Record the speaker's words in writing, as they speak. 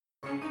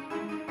Do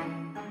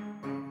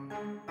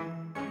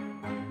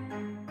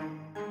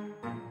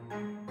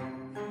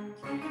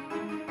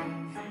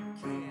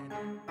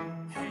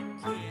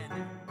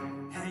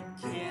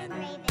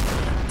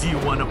you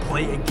wanna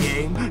play a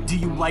game? Do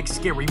you like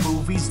scary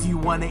movies? Do you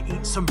wanna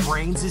eat some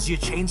brains? Is your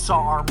chainsaw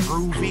arm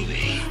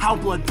groovy? How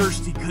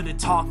bloodthirsty could a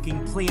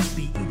talking plant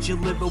be? Eat your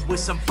liver with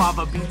some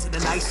fava beans and a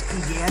nice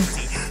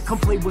Chianti. Come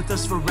play with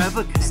us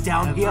forever, cause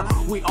down here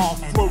we all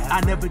float. I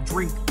never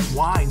drink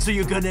wine, so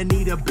you're gonna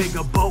need a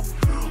bigger boat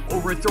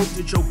or a throat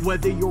to choke.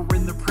 Whether you're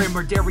in the prim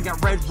or dairy,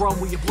 got red rum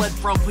where you bled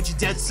from. Put your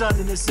dead son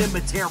in a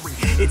cemetery.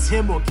 It's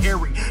him or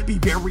Carrie. Be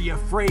very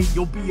afraid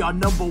you'll be our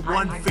number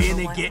one fan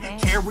and get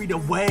carried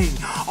away.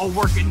 All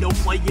work and no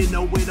play, you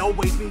know it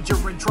always means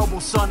you're in trouble,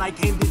 son. I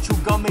came to chew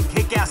gum and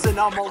kick ass and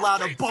I'm all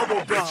out of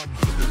bubble gum.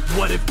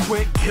 What if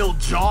Quint killed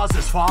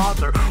Jaws'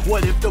 father?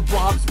 What if the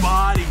blob's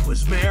body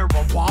was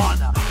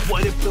marijuana?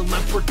 What if the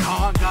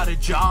leprechaun got a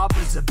job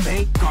as a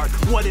bank guard?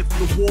 What if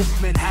the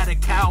wolfman had a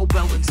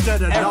cowbell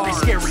instead of every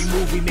scary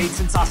movie made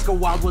since Oscar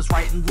Wilde was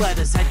writing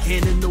letters had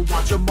canon to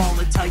watch them all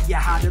and tell you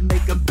how to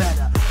make them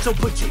better. So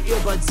put your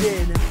earbuds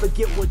in and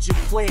forget what you're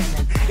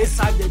planning. It's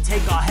time to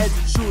take our heads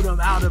and shoot them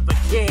out of a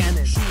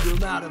cannon. Shoot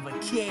them out of a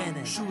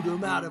cannon. Shoot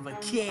them out of a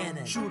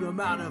cannon. Shoot them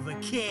out of a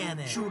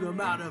cannon. Shoot them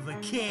out of a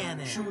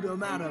cannon. Shoot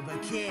them out of a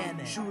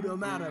cannon. Shoot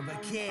them out of a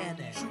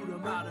cannon. Shoot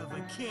them out of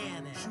a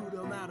cannon. Shoot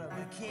them out of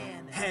a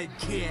cannon. Head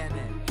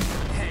cannon.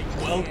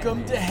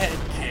 Welcome to Head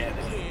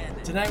Cannon.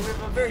 Tonight we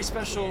have a very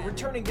special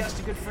returning guest,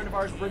 a good friend of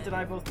ours. Brent and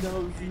I both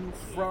know you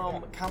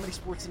from Comedy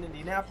Sports in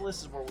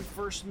Indianapolis, is where we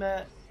first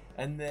met.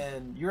 And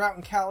then you're out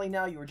in Cali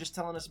now. You were just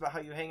telling us about how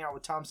you hang out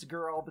with Tom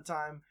Segura all the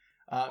time.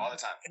 All the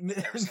time.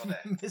 Every single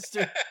day.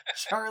 Mr.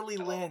 Charlie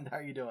Lind, how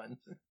are you doing?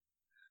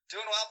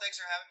 Doing well. Thanks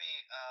for having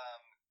me.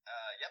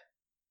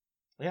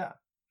 Yeah.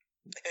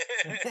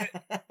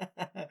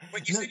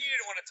 But you said you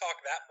didn't want to talk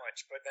that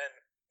much, but then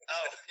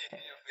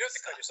you have to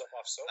cut yourself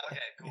off so much.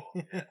 Okay, cool.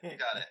 Yeah, you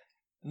got it.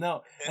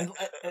 No,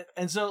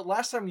 and so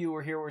last time you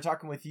were here, we were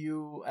talking with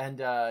you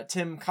and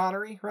Tim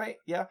Connery, right?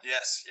 Yeah.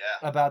 Yes.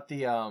 Yeah. About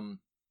the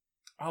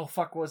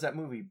what was that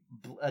movie?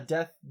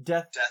 Death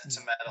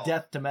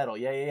to Metal.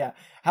 Yeah.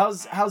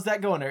 How's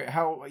that going?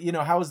 How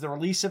was the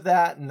release of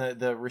that and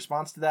the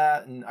response to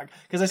that? And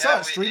because I saw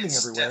it streaming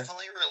everywhere. It's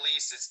definitely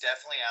released. It's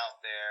definitely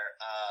out there.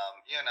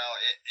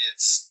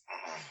 It's.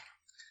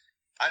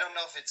 I don't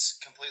know if it's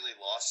completely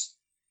lost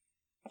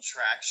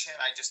traction.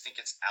 I just think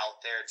it's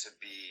out there to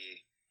be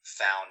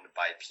found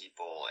by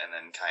people, and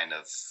then kind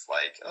of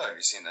like, oh, have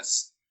you seen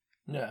this?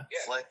 Yeah.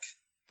 Flick.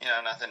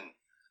 Nothing.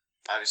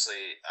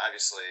 Obviously,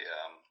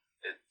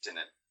 it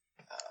didn't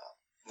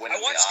win. I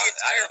watched the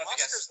entire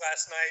Oscars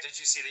last night. Did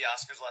you see the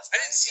Oscars last night?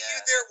 I didn't see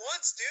you there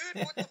once,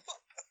 dude. What the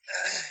fuck?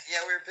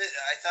 Yeah,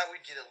 I thought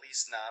we'd get at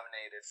least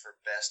nominated for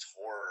best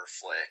horror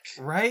flick,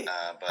 right?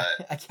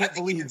 But I can't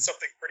believe he did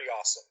something pretty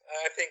awesome.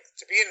 I think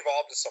to be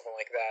involved in something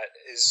like that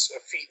is a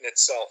feat in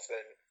itself,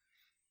 and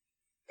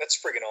that's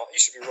friggin' awesome.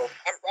 You should be real.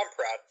 I'm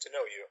proud to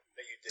know you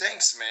that you did.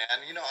 Thanks, that.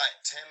 man.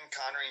 Tim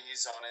Connery,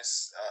 he's on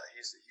his.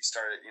 He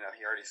started.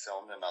 He already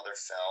filmed another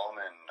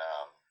film, and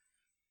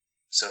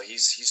so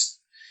he's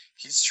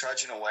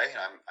trudging away.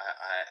 And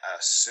I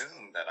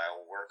assume that I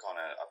will work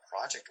on a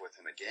project with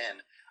him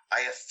again.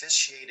 I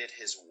officiated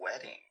his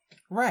wedding.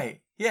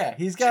 Right. Yeah,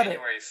 he's got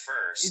January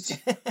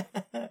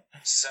 1st.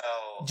 So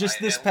just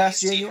this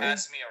past January, he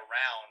has me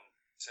around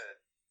to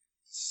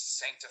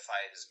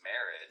sanctify his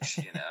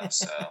marriage.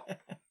 So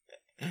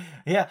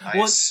yeah. I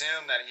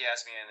assume that he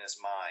has me in his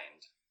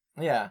mind.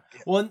 Yeah.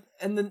 Well,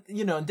 and then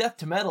in Death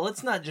to Metal,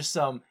 it's not just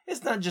some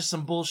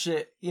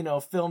bullshit,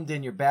 filmed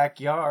in your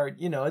backyard.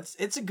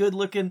 It's a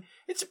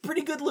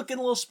pretty good looking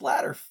little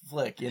splatter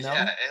flick.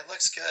 Yeah, it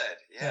looks good.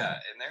 Yeah,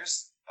 and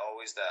there's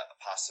always the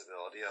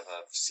possibility of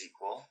a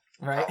sequel.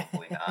 Right.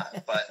 Probably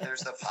not, but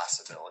there's the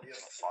possibility of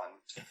a fun.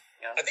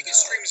 I think it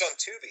streams on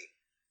Tubi.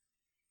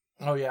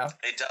 Oh yeah.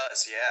 It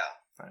does. Yeah.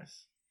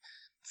 Nice.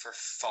 For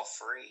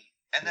free.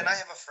 And then I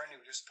have a friend who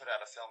just put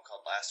out a film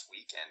called Last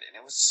Weekend, and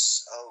it was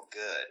so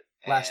good.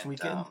 Last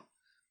Weekend?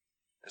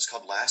 It was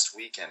called Last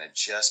Weekend. It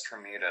just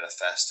premiered at a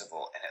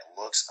festival, and it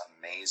looks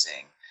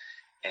amazing.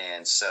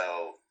 And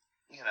so,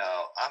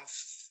 I'm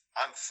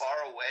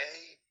far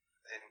away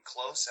and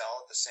close all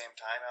at the same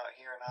time out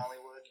here in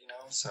Hollywood,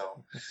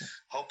 so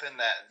hoping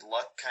that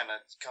luck kind of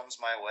comes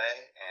my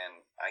way and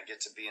I get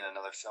to be in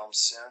another film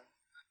soon.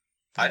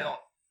 Yeah.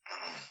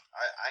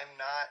 I'm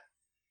not,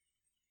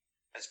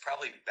 it's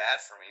probably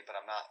bad for me, but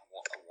I'm not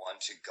one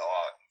to go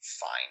out and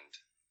find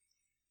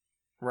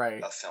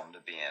a film to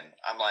be in.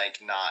 I'm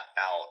not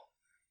out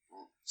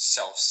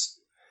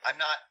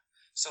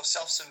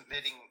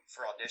self-submitting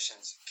for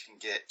auditions can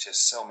get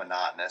just so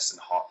monotonous and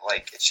hard.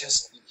 It's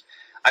just,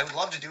 I would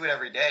love to do it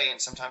every day, and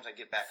sometimes I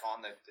get back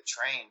on the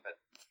train, but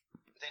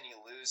then you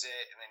lose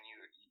it, and then you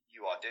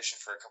audition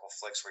for a couple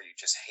flicks where you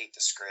just hate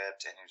the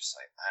script, and you're just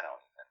like,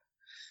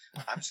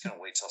 I'm just going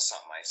to wait till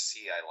something I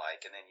see I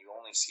like, and then you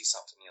only see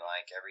something you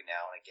like every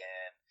now and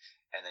again,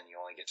 and then you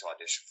only get to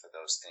audition for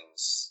those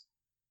things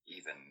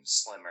even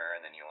slimmer,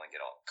 and then you only get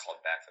all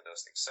called back for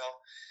those things. So,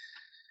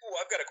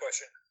 I've got a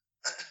question.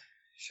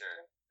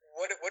 sure.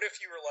 What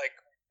if you were like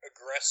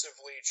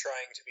aggressively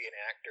trying to be an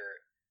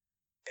actor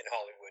in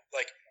Hollywood?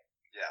 Like,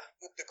 Yeah.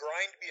 would the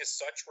grind be as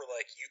such where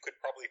like you could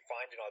probably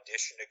find an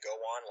audition to go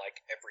on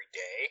like every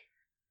day,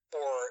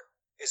 or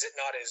is it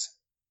not as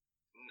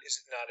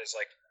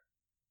like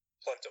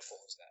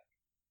plentiful as that?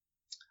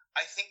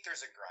 I think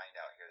there's a grind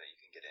out here that you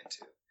can get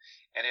into,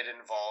 and it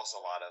involves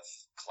a lot of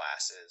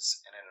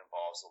classes, and it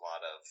involves a lot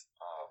of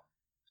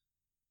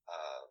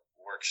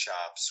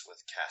workshops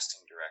with casting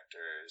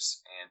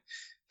directors. And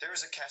there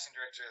was a casting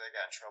director that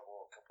got in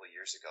trouble a couple of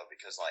years ago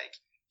because, like,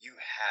 you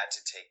had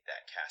to take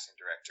that casting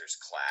director's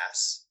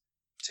class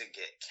to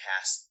get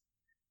cast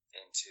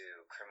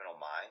into Criminal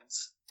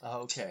Minds,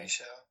 Okay.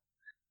 TV show.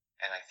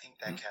 And I think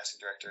that casting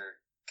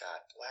director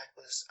got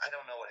blacklisted. I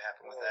don't know what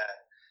happened with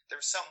that. There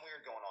was something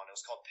weird going on. It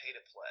was called pay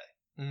to play.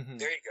 Mm-hmm.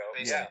 There you go.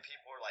 Basically, Yeah.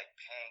 people were like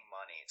paying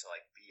money to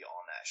like be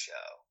on that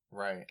show.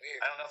 Right.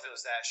 Weird. I don't know if it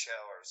was that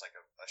show or it was like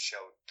a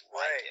show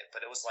like Right. it, but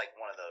it was like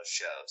one of those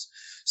shows.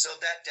 So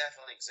that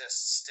definitely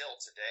exists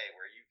still today,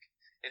 where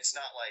it's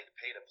not like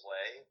pay to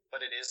play,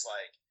 but it is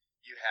like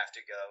you have to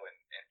go and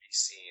be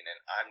seen.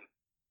 And I'm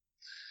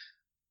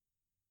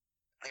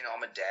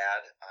a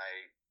dad.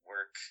 I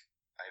work.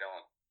 I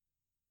don't.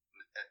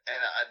 And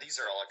these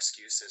are all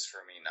excuses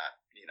for me not,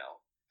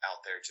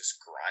 out there just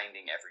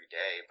grinding every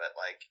day. But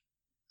like,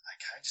 I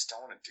just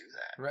don't want to do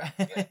that.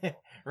 Right.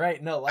 Right.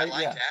 No, I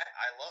yeah.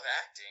 I love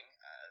acting.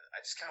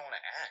 I just kind of want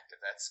to act,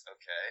 if that's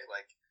okay.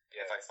 Like,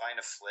 if I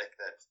find a flick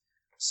that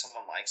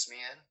someone likes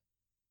me in,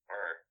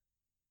 or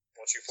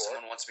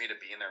someone wants me to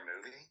be in their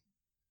movie,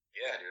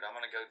 yeah, dude, I'm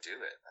gonna go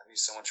do it. That'd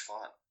be so much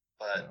fun.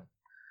 But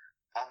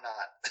I'm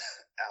not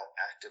out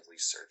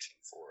actively searching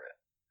for it.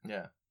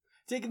 Yeah.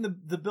 Taking the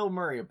Bill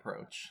Murray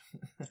approach.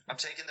 I'm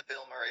taking the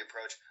Bill Murray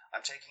approach.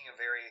 I'm taking a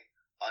very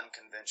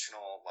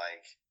unconventional,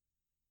 like,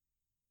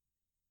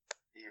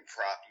 you're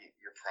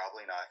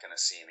probably not going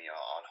to see me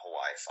on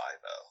Hawaii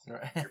Five-0.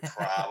 Right. You're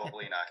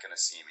probably not going to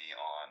see me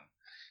on,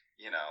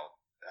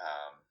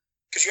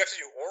 because you have to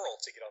do oral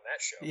to get on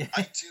that show. Yeah.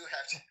 I do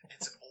have to.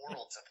 It's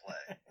oral to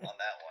play on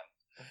that one.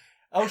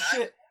 Oh, and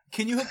shit.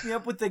 Can you hook me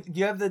up with do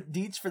you have the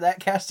deets for that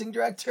casting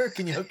director?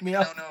 Can you hook me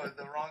up? No,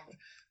 the wrong.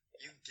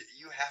 You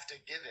have to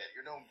give it.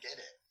 You don't get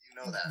it. You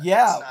know that.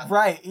 Yeah,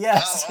 right.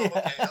 Yes. Oh,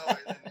 okay. Oh,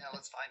 then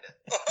let's find it.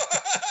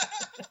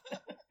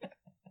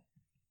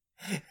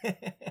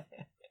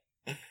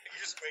 You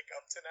just wake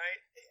up tonight.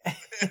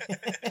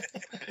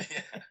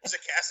 There's a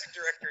casting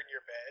director in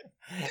your bed.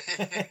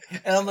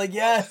 And I'm like,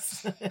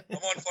 yes. I'm on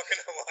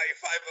fucking Hawaii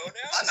Five-0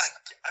 now.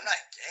 I'm not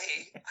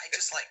gay. I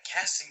just like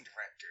casting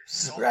directors.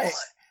 So right. What?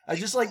 I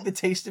just like the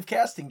taste of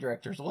casting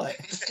directors. What?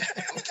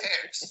 Who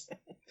cares?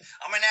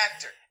 I'm an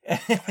actor.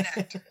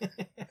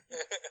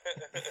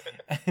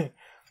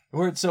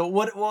 Word. So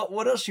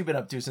what else you been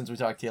up to since we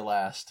talked to you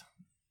last?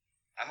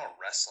 I'm a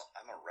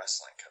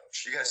wrestling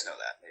coach. You guys know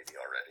that maybe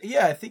already.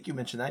 Yeah, I think you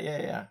mentioned that.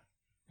 Yeah.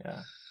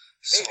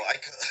 So I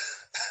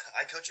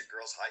coach a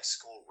girls' high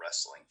school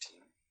wrestling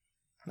team.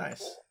 Nice.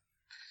 Cool.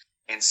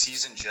 And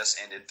season just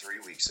ended 3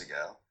 weeks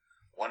ago.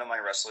 One of my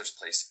wrestlers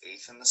placed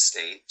 8th in the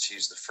state.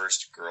 She's the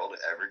first girl to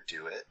ever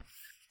do it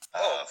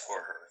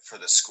for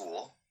the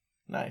school.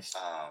 Nice.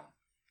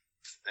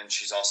 And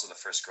she's also the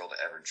first girl to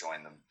ever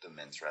join the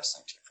men's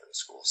wrestling team for the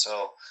school.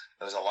 So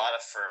there was a lot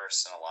of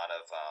firsts and a lot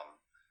of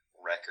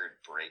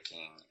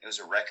record-breaking. It was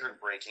a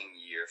record-breaking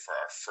year for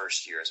our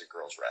first year as a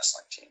girls'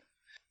 wrestling team.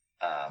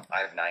 I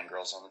have 9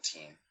 girls on the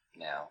team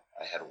now.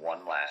 I had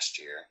 1 last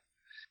year.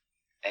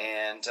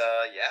 And,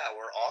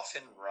 we're off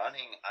and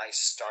running. I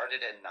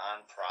started a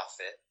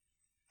nonprofit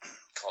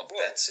called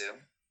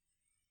Betsu.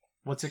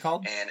 What's it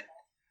called? And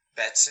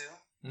Betsu.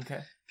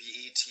 Okay.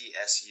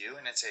 BETSU,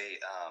 and it's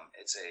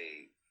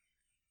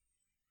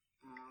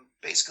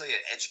basically an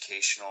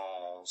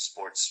educational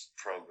sports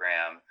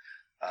program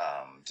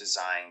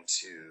designed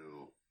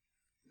to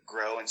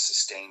grow and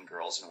sustain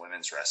girls and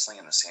women's wrestling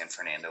in the San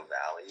Fernando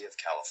Valley of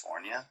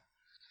California.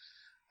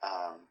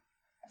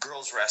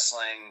 Girls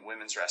wrestling,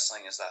 women's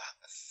wrestling is the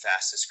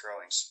fastest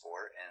growing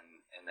sport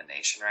in the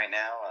nation right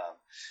now.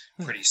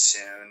 Pretty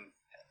soon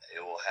it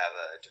will have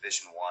a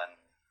Division I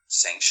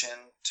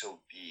sanction to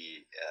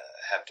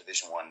have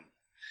Division I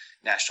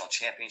national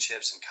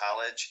championships in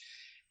college.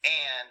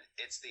 And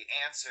it's the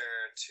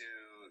answer to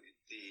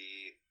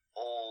the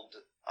old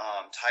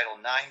Title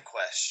IX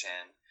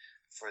question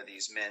for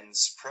these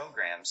men's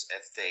programs.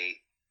 If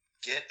they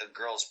get a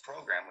girls'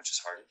 program, which is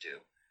hard to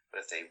do, but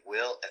if they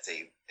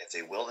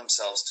will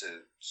themselves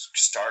to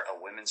start a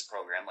women's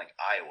program like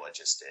Iowa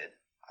just did,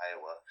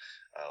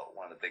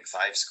 one of the Big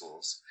 5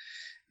 schools,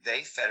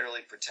 they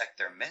federally protect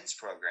their men's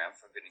program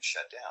from getting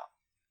shut down.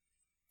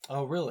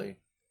 Oh, really?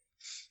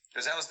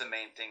 Because that was the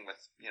main thing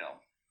with,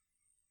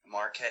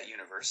 Marquette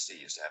University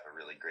used to have a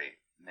really great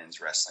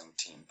men's wrestling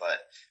team,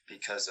 but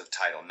because of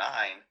Title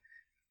IX,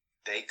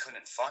 they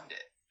couldn't fund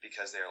it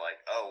because they're like,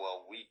 oh,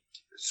 well,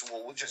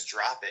 we'll just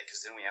drop it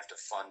because then we have to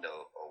fund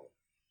a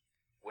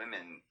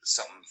women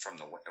something from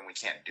and we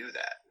can't do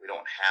that. We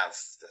don't have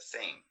the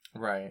thing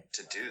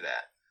to do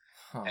that.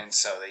 Huh. And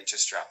so they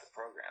just dropped the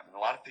program. And a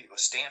lot of people,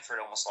 Stanford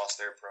almost lost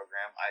their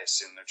program. I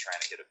assume they're trying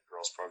to get a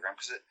girls program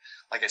because,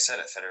 like I said,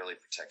 it federally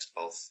protects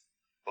both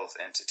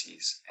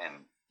entities,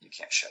 and you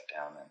can't shut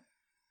down them.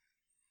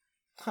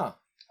 Huh.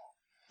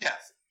 Yeah.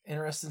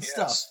 Interesting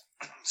stuff.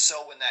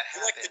 So when that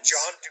happens... You're like the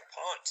John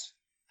DuPont.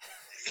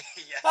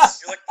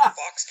 Yes. You're like the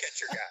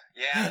Foxcatcher guy.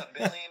 Yeah, I'm a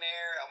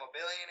billionaire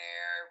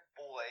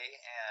boy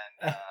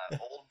and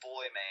old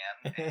boy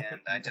man,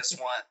 and I just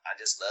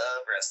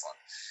love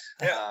wrestling.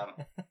 Yeah.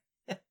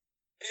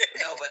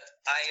 No, but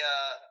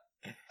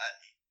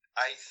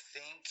I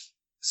think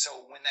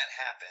so. When that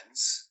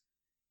happens,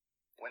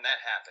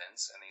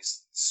 and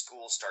these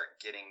schools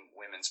start getting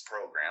women's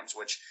programs,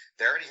 which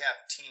they already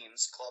have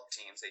club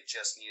teams, they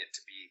just need it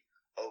to be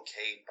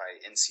okayed by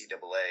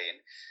NCAA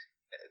and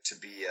to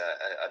be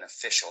an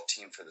official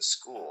team for the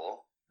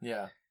school.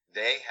 Yeah.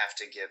 They have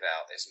to give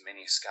out as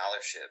many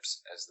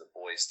scholarships as the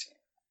boys team.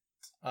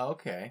 Oh,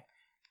 okay.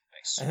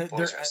 Nice.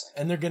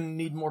 And they're going to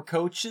need more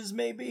coaches,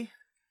 maybe?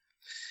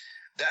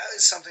 That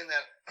is something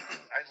that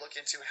I look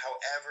into.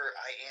 However,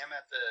 I am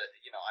I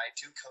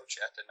do coach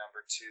at the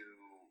number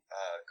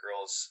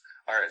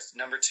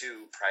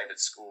 2 private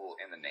school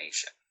in the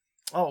nation.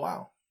 Oh,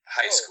 wow.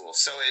 High school.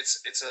 So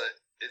it's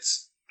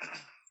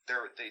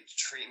they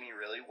treat me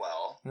really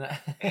well.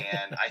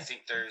 And I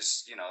think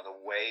there's, the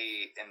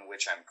way in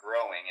which I'm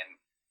growing, and,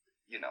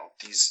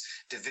 these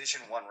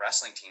Division I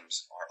wrestling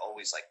teams are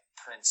always like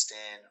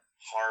Princeton,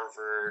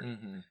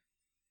 Harvard,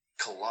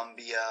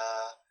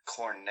 Columbia,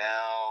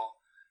 Cornell,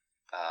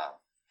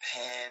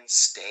 Penn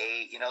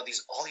State,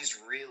 all these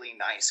really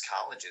nice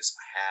colleges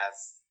have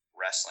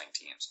wrestling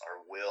teams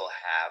or will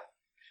have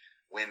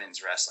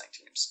women's wrestling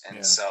teams.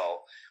 And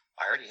so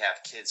I already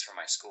have kids from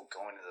my school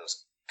going to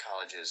those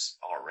colleges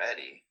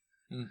already.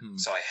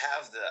 So I'm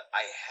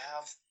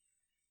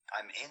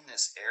in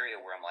this area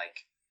where I'm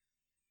like,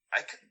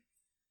 I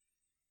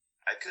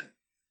could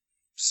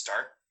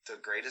start the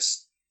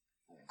greatest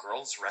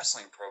girls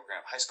wrestling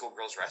program, high school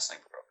girls wrestling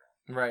program.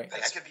 Right.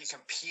 Like I could be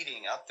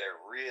competing up there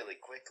really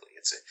quickly.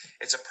 It's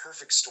a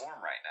perfect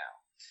storm right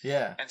now.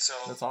 Yeah. And so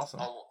that's awesome.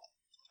 A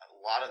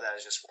lot of that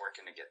is just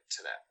working to get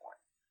to that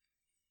point.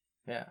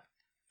 Yeah.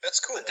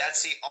 That's cool. But that's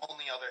the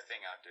only other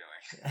thing I'm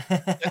doing.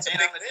 That's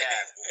and I'm a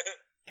dad.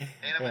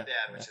 And I'm a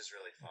dad, which is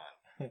really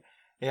fun.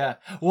 Yeah.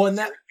 Well, and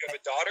that... You have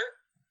a daughter?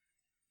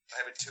 I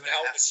have a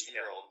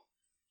 2.5-year-old.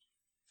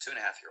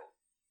 2.5-year-old.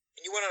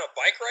 And you went on a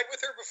bike ride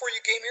with her before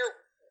you came here?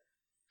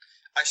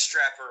 I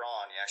strap her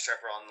on. Yeah, I strap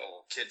her on the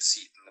little kid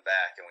seat in the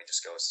back, and we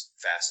just go as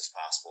fast as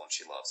possible, and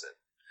she loves it.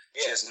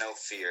 Yeah. She has no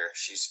fear.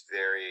 She's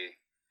very...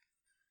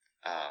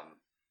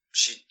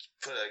 she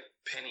put a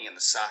penny in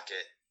the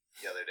socket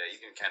the other day. You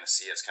can kind of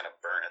see it's kind of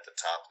burnt at the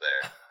top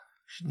there.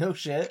 No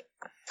shit.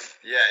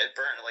 Yeah, it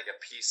burnt like a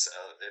piece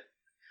of it.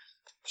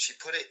 She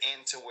put it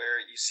into where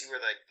you see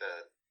where like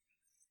the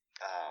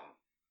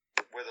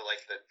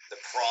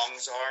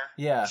prongs are.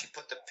 Yeah. She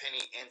put the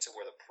penny into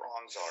where the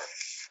prongs are,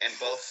 and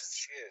both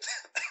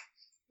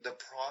the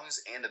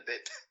prongs and the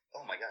bit.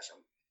 Oh my gosh,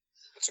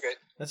 that's okay.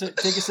 That's it.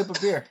 Take a sip of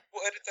beer.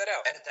 We'll edit that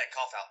out. Edit that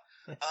cough out.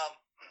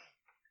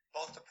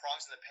 Both the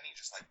prongs and the penny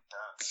just like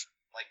burnt.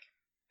 Like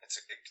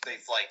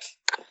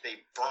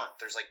they burnt.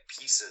 There's like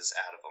pieces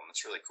out of them.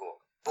 It's really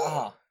cool.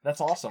 Oh,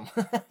 that's awesome.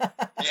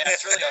 Yeah,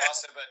 it's really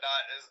awesome, but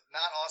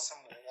not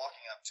awesome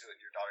walking up to it.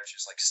 Your daughter's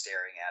just like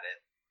staring at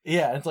it.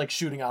 Yeah, it's like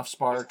shooting off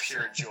sparks. With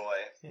pure joy.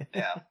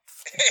 Yeah.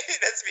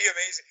 That'd be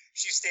amazing.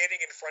 She's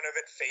standing in front of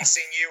it,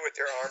 facing you with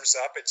her arms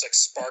up. It's like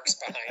sparks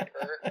behind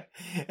her.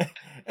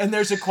 And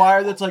there's a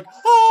choir that's like,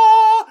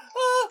 ah,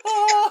 ah,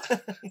 ah.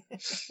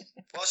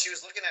 Well, she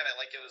was looking at it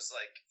like it was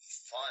like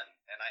fun,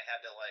 and I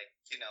had to like,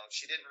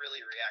 she didn't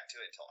really react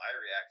to it until I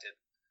reacted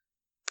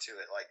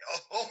to it, like,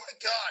 oh my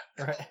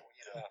god, right.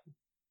 Yeah.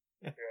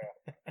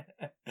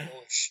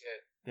 Holy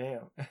shit.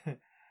 Damn.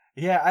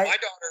 Yeah,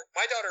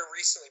 my daughter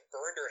recently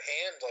burned her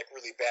hand like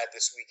really bad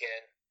this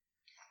weekend.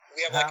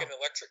 We have like an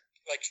electric,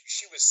 like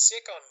she was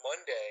sick on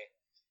Monday,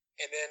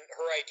 and then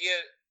her idea,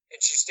 and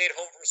she stayed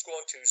home from school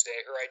on Tuesday.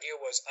 Her idea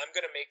was, I'm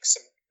gonna make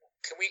some.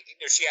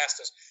 She asked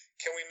us,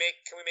 can we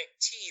make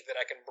tea that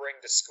I can bring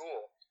to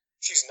school?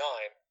 She's 9,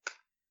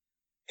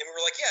 and we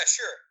were like, yeah,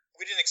 sure.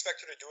 We didn't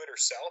expect her to do it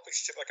herself, but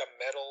she took like a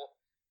metal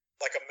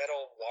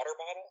water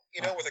bottle,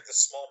 with like the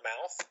small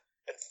mouth,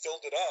 and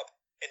filled it up.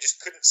 And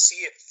just couldn't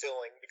see it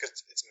filling because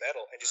it's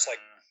metal, and just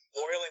like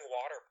boiling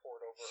water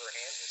poured over her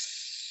hand.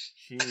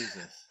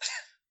 Jesus.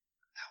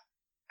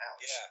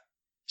 Ouch. Yeah.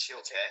 She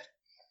okay?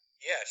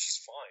 Yeah,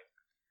 she's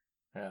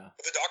fine. Yeah.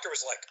 But the doctor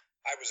was like,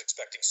 I was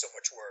expecting so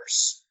much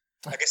worse.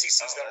 I guess he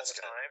sees that all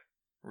the time.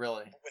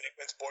 Really? When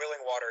it's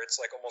boiling water,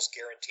 it's like almost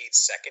guaranteed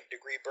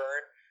 2nd-degree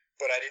burn.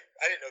 But I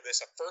didn't know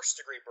this. A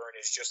 1st-degree burn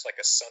is just like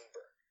a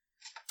sunburn.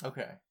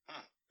 Okay.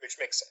 Which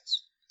makes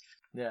sense.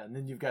 Yeah, and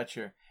then you got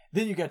your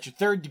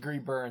 3rd-degree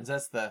burns.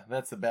 That's the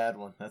bad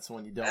one. That's the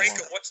one you don't want.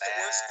 What's the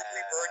worst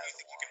degree burn you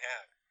think you can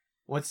have?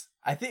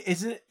 I think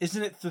isn't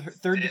it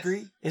third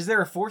degree? Is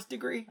there a fourth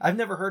degree? I've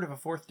never heard of a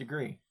fourth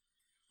degree.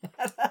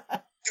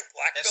 Do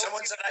black If belts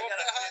someone said I even got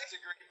go a that high? 5th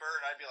degree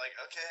burn, I'd be like,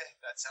 okay,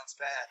 that sounds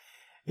bad.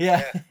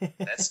 Yeah.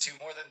 That's 2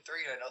 more than 3.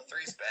 I know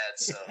 3's bad,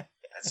 so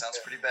that sounds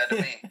pretty bad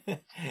to me.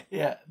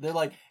 Yeah, they're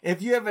like,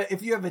 if you have a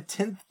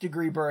 10th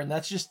degree burn,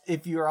 that's just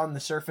if you're on the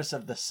surface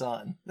of the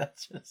sun.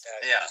 That's just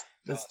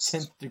this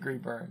 10th degree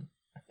burn.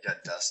 You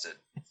got dusted.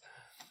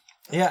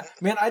 Yeah,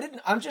 man,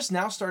 I'm just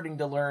now starting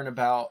to learn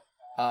about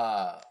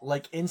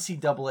like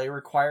NCAA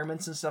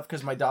requirements and stuff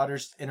because my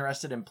daughter's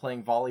interested in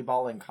playing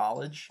volleyball in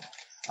college.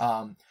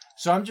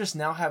 So I'm just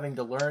now having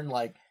to learn,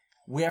 like,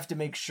 we have to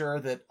make sure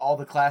that all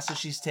the classes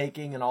she's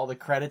taking and all the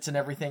credits and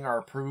everything are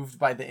approved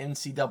by the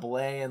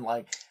NCAA. And,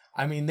 like,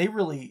 I mean, they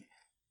really,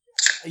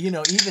 you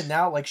know, even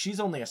now, like,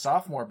 she's only a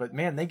sophomore, but,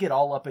 man, they get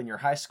all up in your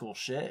high school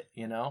shit,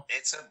 you know?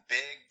 It's a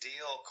big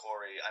deal,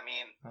 Corey. I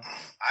mean,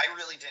 I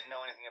really didn't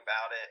know anything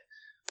about it.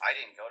 I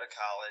didn't go to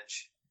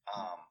college.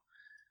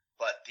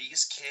 But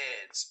these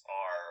kids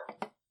are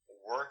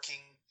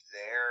working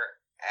their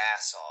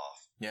ass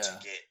off to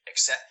get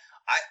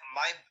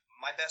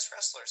my best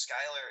wrestler,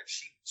 Skylar,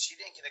 she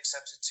didn't get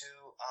accepted to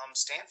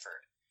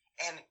Stanford,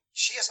 and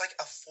she has like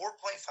a 4.5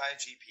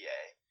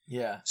 GPA.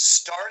 Yeah.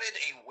 Started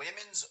a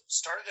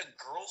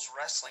girls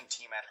wrestling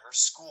team at her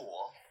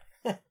school.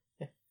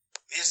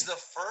 Is the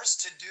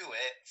first to do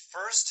it,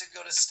 first to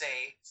go to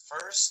state,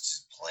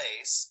 first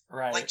place.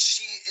 Right. Like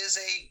she's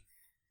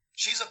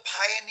a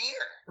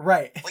pioneer.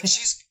 Right. Like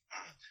she's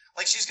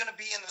gonna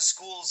be in the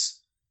schools.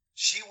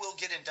 She will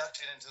get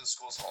inducted into the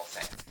school's Hall of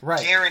Fame. Right.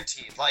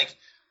 Guaranteed. Like,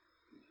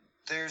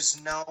 there's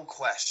no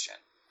question.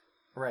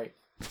 Right.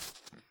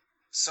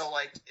 So,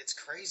 like, it's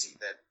crazy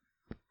that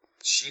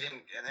she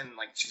didn't, and then,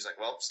 like, she's like,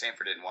 well,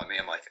 Stanford didn't want me.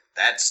 I'm like,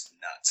 that's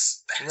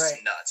nuts.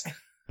 That's nuts.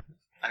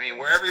 I mean,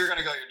 wherever you're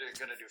gonna go, you're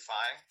gonna do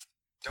fine.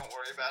 Don't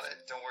worry about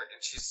it. Don't worry.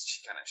 And she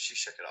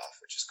shook it off,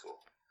 which is cool.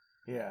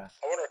 Yeah.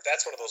 I wonder if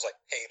that's one of those, like,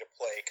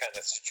 pay-to-play kind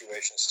of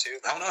situations, too.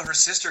 I don't know. Her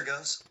sister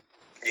goes.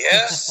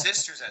 Yeah. Her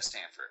sister's at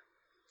Stanford.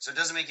 So it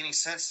doesn't make any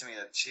sense to me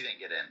that she didn't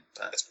get in.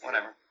 But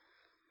whatever.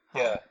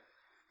 Yeah.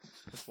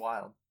 It's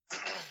wild.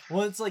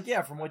 Well, it's like,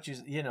 yeah, from what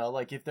you know,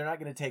 like, if they're not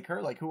going to take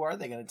her, like, who are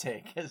they going to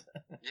take? Yeah.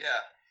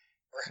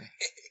 Right.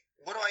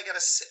 What do I got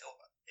to say?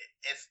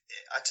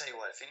 I tell you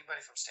what, if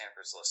anybody from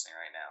Stanford's listening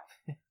right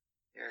now,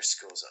 your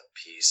school's a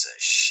piece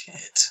of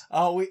shit.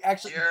 Oh, we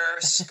actually...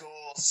 Your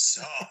school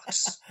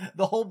sucks.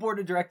 The whole board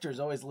of directors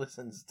always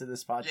listens to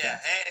this podcast. Yeah,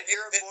 hey, if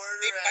you're a board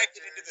of They piped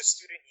it directors... into the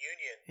student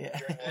union. Yeah.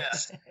 Yeah.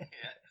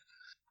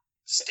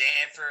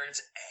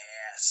 Stanford's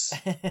ass.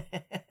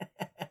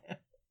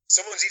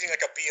 Someone's eating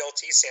like a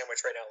BLT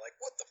sandwich right now. Like,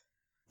 what the?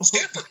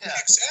 Stanford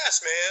kicks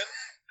ass,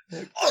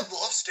 man. I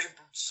love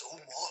Stanford so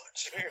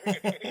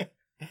much.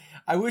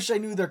 I wish I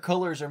knew their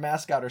colors or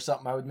mascot or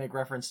something. I would make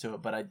reference to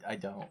it, but I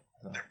don't.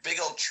 So. They're big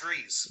old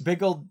trees.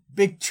 Big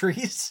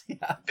trees.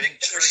 Yeah. Big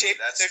tree.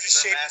 They're just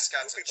their shaped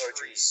mascot's a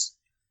tree. emojis.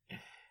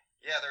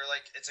 Yeah, they're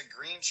like, it's a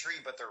green tree,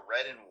 but they're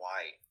red and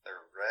white. They're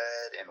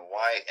red and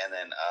white, and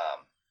then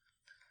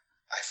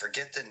I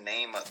forget the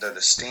name of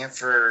the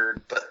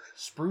Stanford, but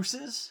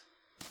spruces.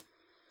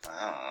 I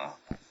don't know.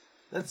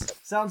 That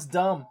sounds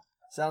dumb.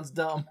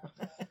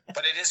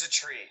 But it is a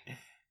tree.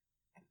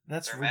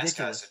 That's Their ridiculous.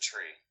 mascot is a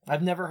tree.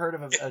 I've never heard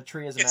of a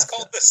tree as a mascot. It's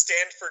called the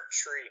Stanford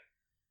Tree.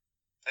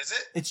 Is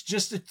it? It's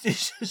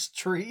just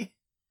tree.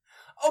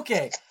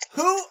 Okay,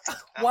 who?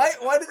 Why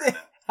do they?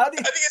 How do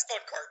you? I think it's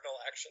called Cardinal,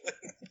 actually.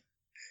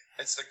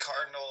 It's the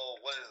cardinal.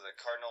 What is it?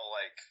 Cardinal,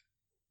 like.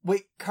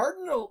 Wait,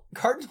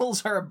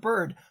 cardinals are a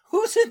bird.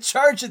 Who's in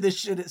charge of this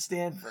shit at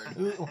Stanford?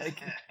 Who,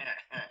 like?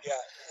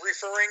 Yeah,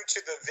 referring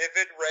to the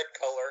vivid red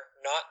color,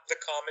 not the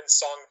common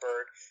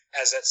songbird,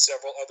 as at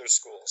several other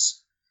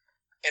schools.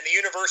 And the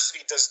university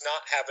does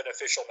not have an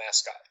official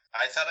mascot.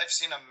 I thought I've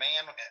seen a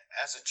man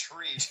as a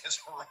tree just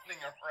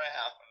running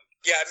around.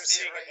 Yeah, I'm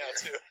seeing it now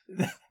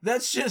too.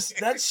 That's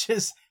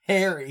just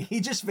Harry. He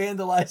just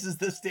vandalizes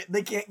the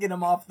they can't get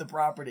him off the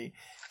property.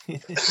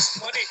 It's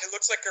funny. It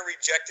looks like a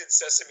rejected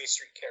Sesame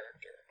Street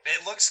character.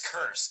 It looks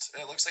cursed.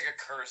 It looks like a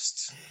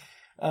cursed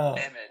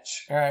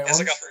image. All right, it has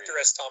like a Hunter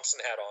S. Thompson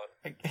hat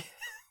on.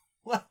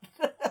 What?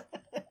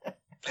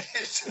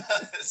 It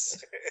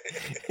does.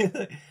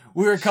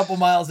 We were a couple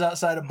miles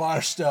outside of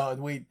Barstow,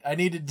 and I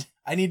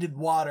needed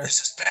water.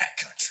 This is bad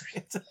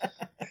country.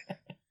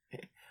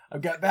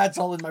 I've got bats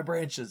all in my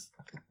branches.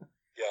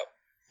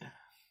 Yep.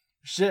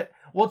 Shit.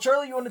 Well,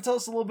 Charlie, you want to tell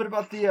us a little bit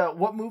about the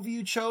what movie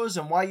you chose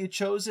and why you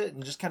chose it,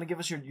 and just kind of give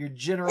us your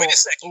general. Wait a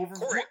second,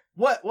 Corey.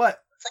 What?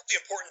 Probably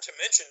important to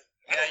mention.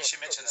 Yeah, you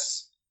should mention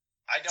this.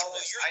 I know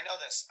this.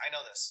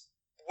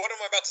 What am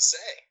I about to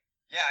say?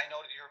 Yeah, I know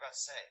what you're about to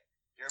say.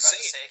 You're about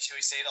to say. Should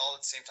we say it all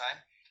at the same time?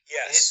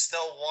 Yes. It's the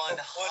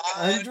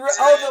 100th.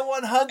 Oh,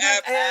 the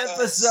 100th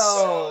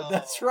episode.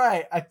 That's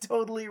right. I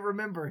totally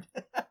remembered.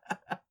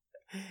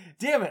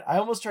 Damn it! I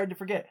almost tried to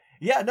forget.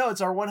 Yeah, no,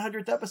 it's our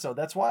 100th episode.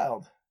 That's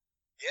wild.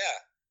 Yeah,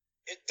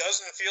 it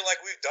doesn't feel like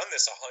we've done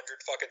this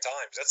 100 fucking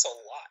times. That's a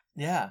lot.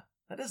 Yeah,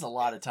 that is a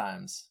lot of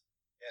times.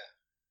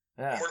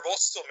 Yeah. Yeah. And we're both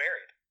still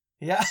married.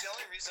 Yeah. That's the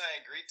only reason I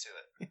agreed to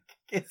it.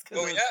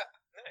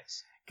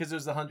 Nice. Because it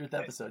was the 100th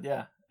episode,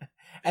 yeah.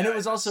 And Yeah, it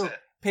was also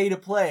pay to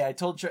play. I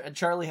told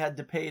Charlie had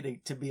to pay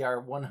to be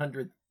our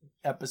 100th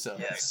episode.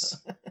 Yes.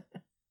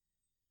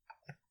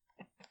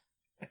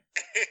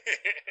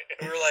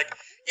 We were like,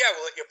 yeah,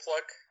 we'll let you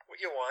plug what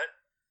you want.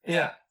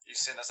 Yeah. You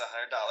send us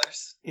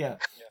 $100. Yeah.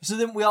 So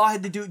then we all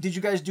had to do. Did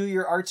you guys do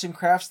your arts and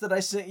crafts that I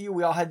sent you?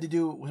 We all had to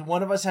do.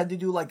 One of us had to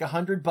do like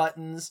 100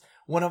 buttons.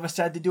 One of us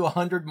had to do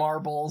 100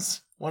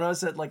 marbles. One of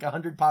us had like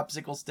 100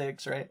 popsicle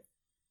sticks, right?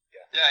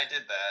 Yeah, I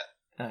did that.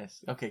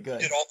 Nice. Okay,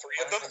 good. You did all three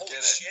of them? Holy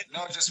Get shit. it.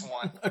 No, just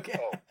one. Okay.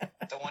 Oh.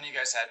 The one you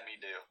guys had me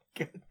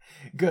do.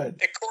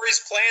 Good. And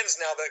Corey's plans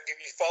now that if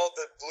you followed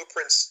the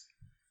blueprints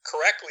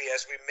correctly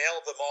as we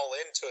mailed them all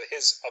into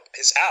his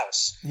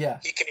house, Yeah.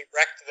 he can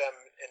erect them,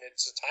 and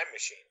it's a time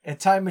machine. A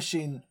time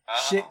machine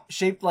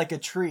shaped like a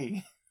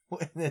tree.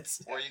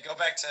 It's Or you go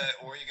back to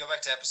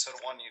episode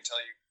 1 and you tell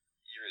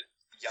your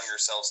younger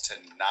selves to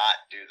not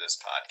do this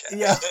podcast.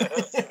 yeah.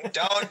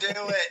 Don't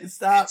do it.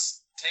 Stop.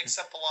 It takes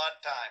up a lot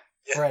of time.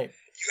 Yeah. Right.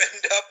 You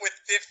end up with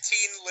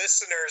 15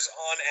 listeners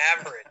on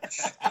average.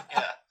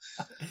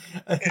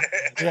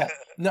 Yeah.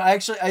 No,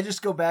 actually, I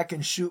just go back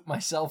and shoot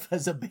myself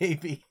as a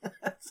baby. Oh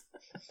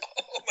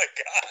my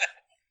god.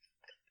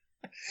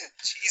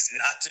 Jesus.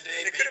 Not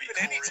today, It could have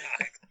been any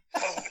time.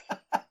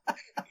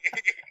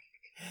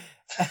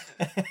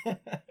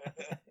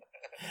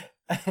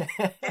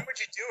 When would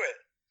you do it?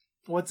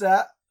 What's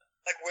that?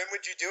 Like, when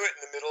would you do it?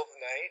 In the middle of the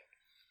night?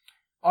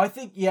 Oh, I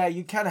think, yeah,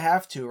 you kind of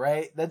have to,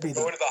 right? That'd be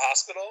Going to the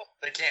hospital?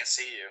 They can't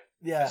see you.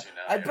 Yeah. You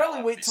know, I'd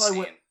probably wait till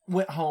I I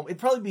went home. It'd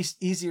probably be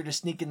easier to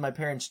sneak in my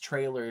parents'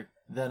 trailer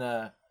than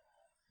a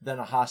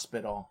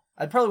hospital.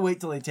 I'd probably wait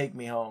till they take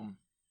me home.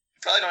 You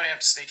probably don't even have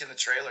to sneak in the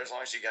trailer as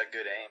long as you got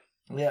good aim.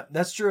 Yeah,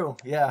 that's true.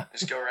 Yeah.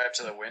 Just go right up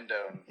to the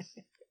window and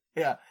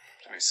Yeah.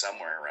 be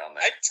somewhere around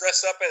there. I'd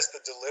dress up as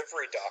the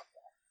delivery doctor.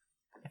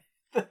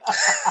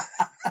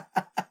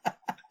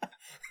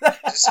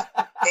 Just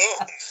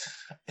boom.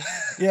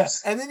 Yeah,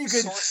 and then you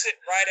could Source it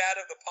right out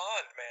of the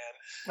pond, man.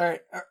 all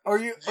right, or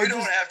you You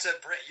don't have to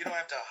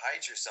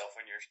hide yourself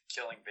when you're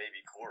killing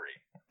baby Corey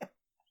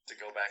to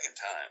go back in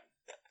time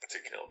to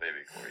kill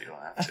baby Corey. You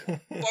don't have to.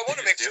 Well, I want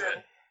to make sure.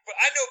 But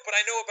I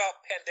know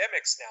about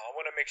pandemics now. I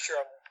want to make sure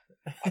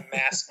I'm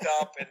masked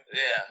up and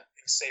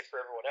safe for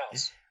everyone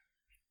else.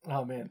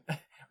 Oh man.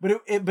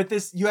 But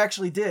this you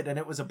actually did, and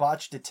it was a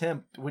botched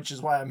attempt, which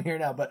is why I'm here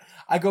now. But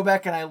I go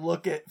back and I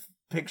look at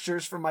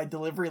pictures from my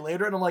delivery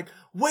later, and I'm like,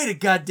 wait a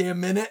goddamn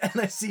minute, and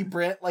I see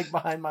Brent like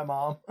behind my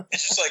mom.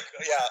 It's just like,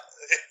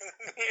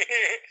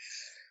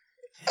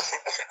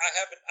 I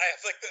have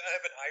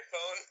an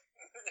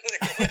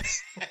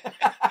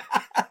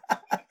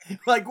iPhone.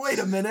 Like, wait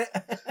a minute.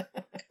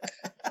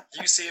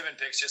 You see him in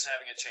pictures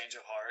having a change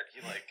of heart.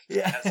 He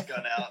has a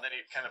gun out, and then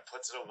he kind of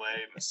puts it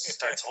away and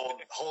starts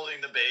holding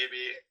the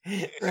baby.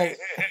 Right.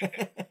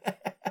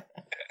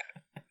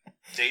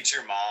 Date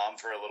your mom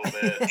for a little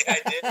bit. Yeah, I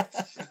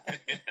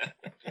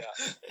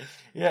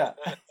did.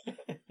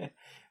 Yeah.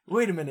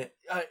 Wait a minute.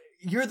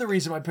 You're the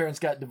reason my parents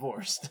got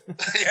divorced.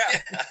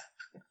 Yeah.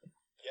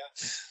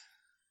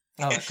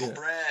 Oh, Uncle shit.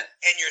 Brent.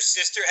 And your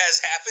sister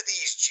has half of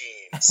these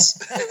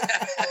genes.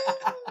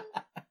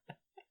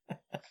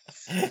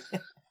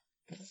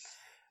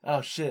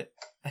 Oh, shit.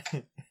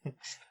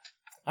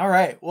 All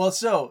right. Well,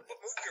 so.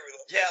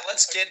 Yeah,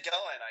 let's get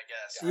going, I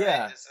guess. Right?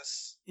 Yeah.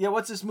 Yeah,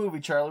 what's this movie,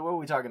 Charlie? What are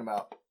we talking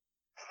about?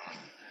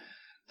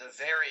 The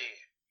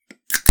very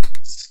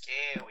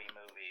scary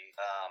movie,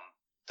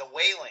 The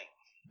Wailing.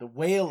 The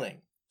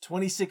Wailing.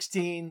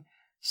 2016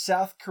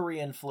 South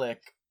Korean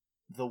flick,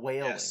 The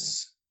Wailing.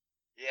 Yes.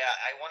 Yeah,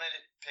 I wanted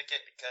to pick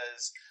it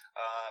because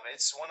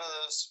it's one of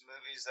those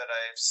movies that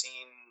I've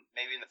seen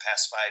maybe in the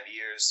past 5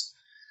 years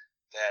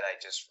that I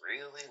just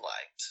really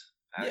liked.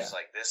 I was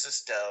like, this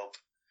is dope.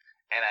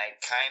 And I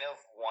kind of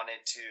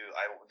wanted to,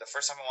 the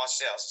first time I watched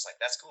it, I was just like,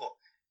 that's cool.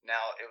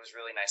 Now, it was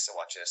really nice to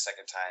watch it a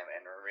second time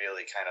and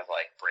really kind of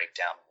like break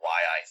down why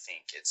I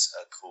think it's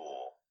a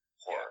cool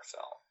horror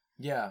film.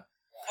 Yeah.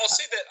 I'll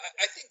say that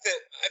I think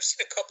that I've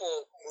seen a couple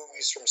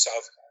movies from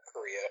South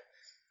Korea,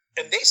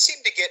 and they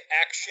seem to get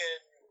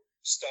action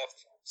stuff,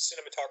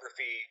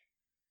 cinematography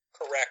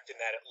correct in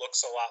that it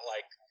looks a lot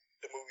like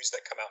the movies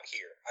that come out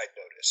here, I've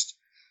noticed.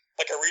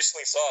 Like I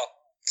recently saw,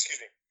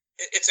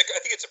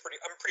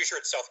 I'm pretty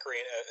sure it's South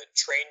Korean, a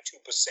Train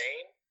to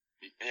Busan.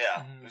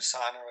 Yeah,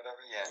 Busan or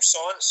whatever, yeah.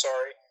 Busan,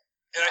 sorry.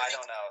 And I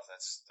don't know if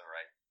that's the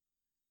right.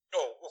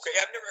 Oh, okay.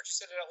 I've never actually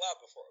said it out loud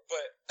before,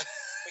 but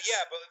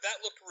that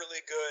looked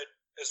really good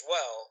as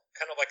well.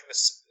 Kind of like the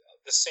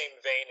same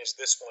vein as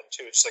this one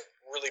too. It's like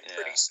really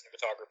pretty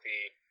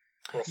cinematography,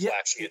 real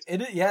flashy.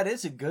 It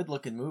is a good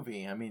looking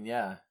movie. I mean,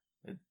 yeah.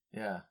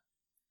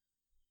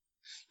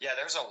 Yeah,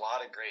 there's a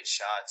lot of great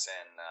shots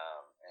in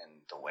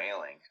The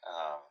Wailing.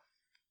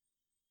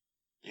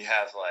 You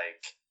have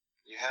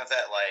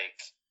that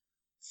like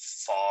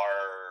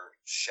far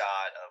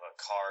shot of a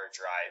car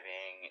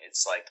driving.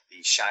 It's like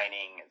the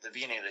Shining, the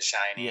beginning of The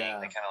Shining. Yeah.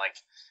 They kind of like,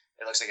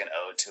 it looks like an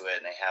ode to it,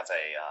 and they have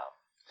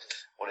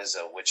what is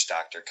a witch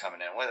doctor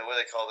coming in? What do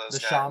they call those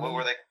guys? Shaman? What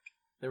were they?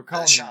 They were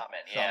calling the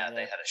shaman. Yeah,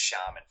 they had a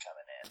shaman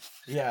coming in.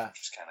 Yeah,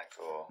 which is kind of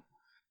cool.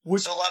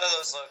 So a lot of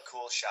those look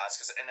cool shots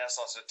and this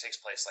also takes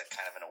place like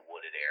kind of in a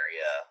wooded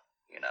area,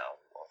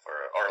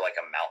 or like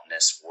a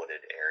mountainous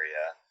wooded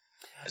area.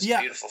 It's a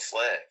beautiful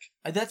flick.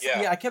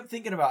 I kept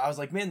thinking about. I was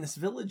like, man, this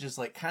village is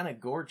like kind of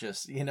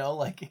gorgeous,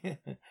 like.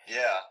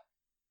 Yeah.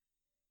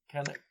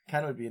 Kind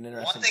of would be an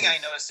interesting. One thing place.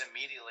 I noticed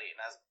immediately,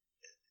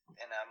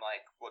 and I'm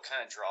like, what kind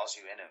of draws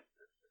you in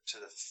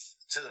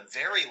to the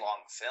very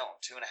long film,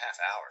 2.5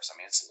 hours. I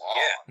mean, it's long.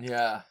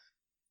 Yeah.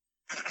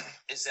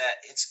 Is that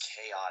it's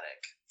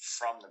chaotic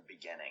from the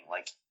beginning.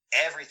 Like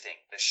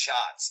everything, the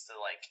shots, the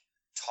like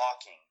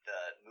talking,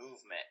 the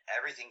movement,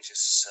 everything's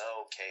just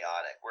so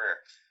chaotic.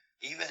 Where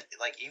even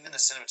the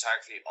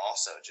cinematography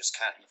also just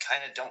you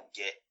kind of don't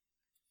get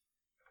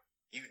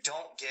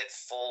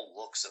full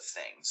looks of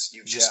things.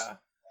 You just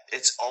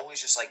it's always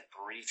just like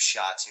brief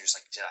shots, and you're just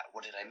like,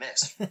 what did I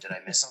miss? Did I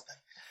miss something?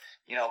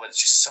 But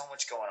it's just so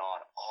much going on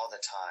all the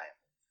time.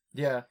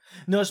 Yeah.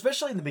 No,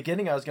 especially in the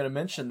beginning, I was going to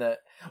mention that.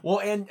 Well,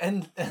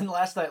 and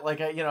last night, like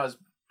I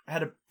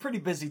had a pretty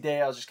busy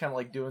day. I was just kind of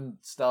like doing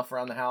stuff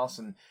around the house,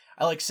 and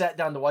I like sat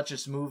down to watch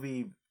this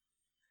movie.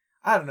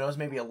 I don't know, it was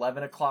maybe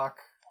 11 o'clock,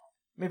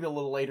 maybe a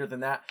little later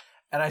than that.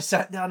 And I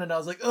sat down and I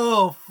was like,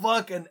 oh,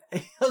 fuck. And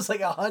it was like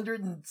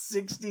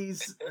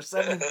 160s or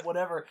 70,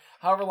 whatever,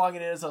 however long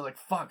it is. I was like,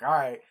 fuck, all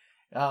right,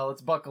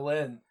 let's buckle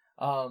in.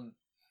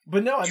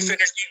 But no, You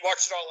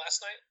watched it all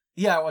last night?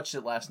 Yeah, I watched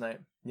it last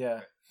night.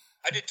 Yeah.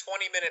 I did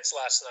 20 minutes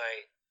last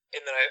night,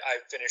 and then I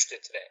finished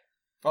it today.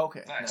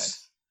 Okay,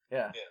 nice.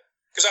 Yeah.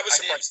 Because I was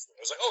surprised. I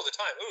was like, oh, the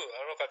time. Ooh,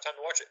 I don't know if I have time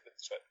to watch it.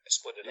 So I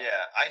split it up.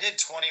 Yeah, I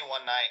did 20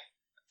 one night,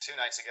 2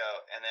 nights ago,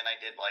 and then I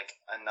did like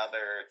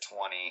another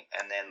 20,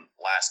 and then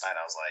last night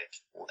I was like,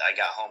 I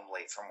got home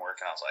late from work,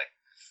 and I was like,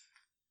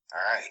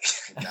 all right,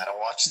 gotta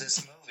watch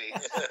this movie.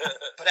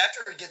 But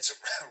after it gets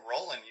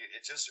rolling,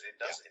 it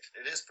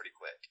is pretty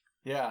quick.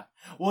 Yeah.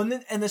 Well,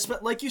 and this,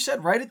 like you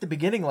said right at the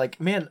beginning, like,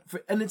 man,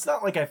 and it's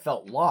not like I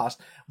felt lost,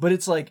 but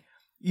it's like,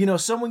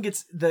 someone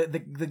gets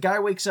the guy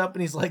wakes up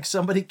and he's like,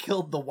 somebody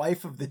killed the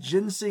wife of the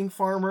ginseng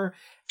farmer,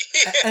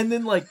 and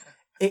then like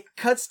it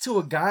cuts to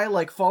a guy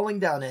like falling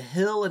down a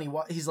hill, and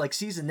he's like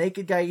sees a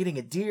naked guy eating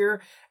a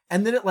deer,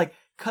 and then it like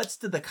cuts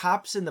to the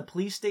cops in the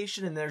police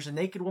station, and there's a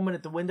naked woman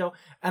at the window,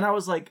 and I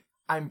was like,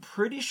 I'm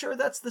pretty sure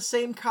that's the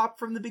same cop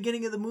from the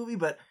beginning of the movie,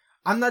 but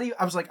I'm not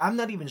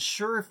even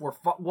sure if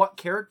what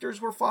characters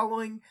we're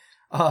following.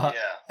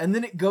 And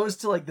then it goes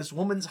to like this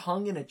woman's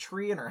hung in a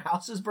tree and her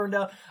house is burned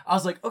out. I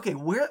was like, okay,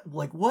 what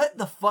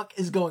the fuck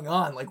is going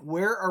on? Like,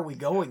 where are we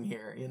going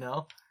here? Yeah,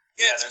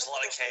 there's a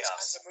lot of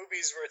chaos. The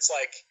movies where it's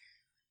like,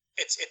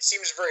 it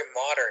seems very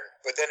modern,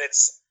 but then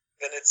it's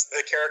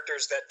the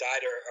characters that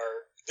died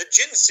are the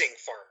ginseng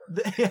farmer.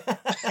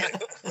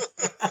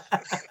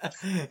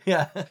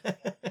 Yeah.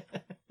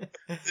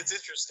 It's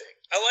interesting.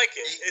 I like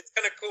it. It's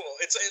kind of cool.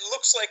 It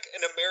looks like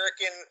an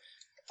American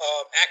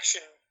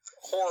action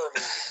horror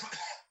movie,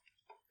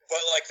 but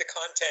like the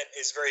content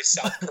is very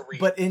South Korean.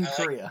 But in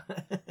Korea.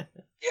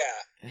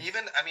 Yeah.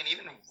 Even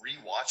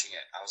rewatching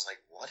it, I was like,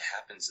 what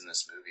happens in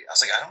this movie? I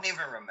was like, I don't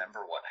even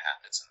remember what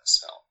happens in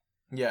this film.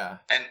 Yeah.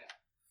 And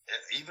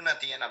even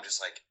at the end, I was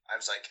like,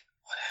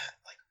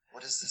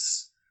 what is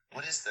this?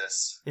 What is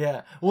this?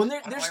 Yeah. Well,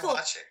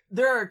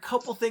 there are a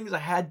couple things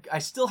I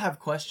still have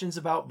questions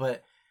about,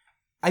 but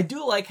I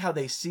do like how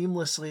they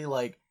seamlessly,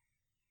 like,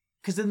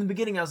 because in the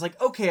beginning I was like,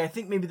 okay, I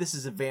think maybe this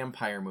is a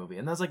vampire movie.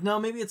 And I was like, no,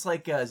 maybe it's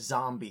like a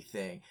zombie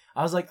thing.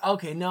 I was like,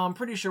 okay, no, I'm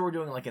pretty sure we're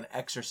doing like an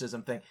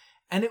exorcism thing.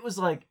 And it was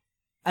like,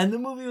 and the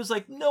movie was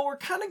like, no, we're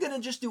kind of going to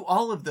just do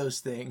all of those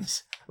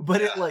things.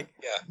 But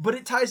but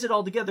it ties it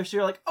all together. So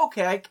you're like,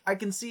 okay, I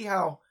can see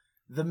how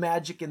the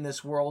magic in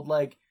this world,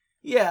 like,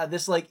 yeah,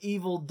 this like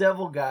evil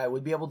devil guy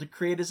would be able to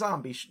create a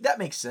zombie. That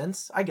makes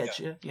sense. I get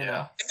you, you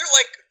know. And they're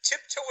like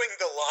tiptoeing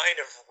the line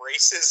of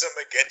racism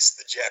against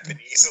the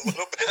Japanese a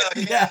little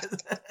bit. Yeah.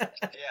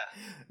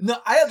 No,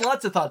 I had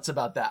lots of thoughts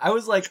about that. I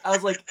was like,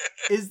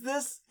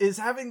 is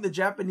having the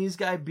Japanese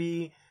guy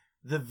be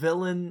the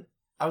villain?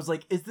 I was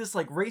like, is this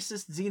like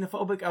racist,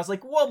 xenophobic? I was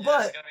like, well,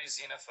 but it's gonna be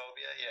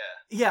xenophobia,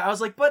 yeah. I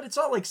was like, but it's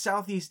all like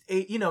Southeast,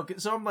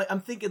 So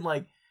I'm thinking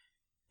like,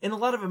 in a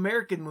lot of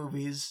American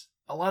movies,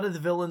 a lot of the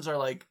villains are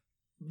like,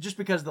 just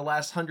because of the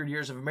last 100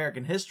 years of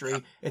American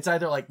history, it's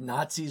either like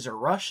Nazis or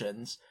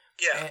Russians.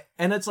 Yeah.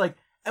 And it's like,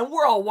 and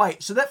we're all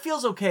white, so that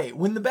feels okay.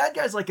 When the bad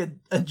guy's like a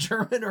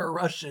German or a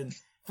Russian,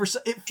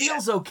 it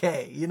feels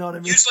okay. You know what I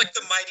mean? Use like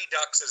the Mighty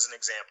Ducks as an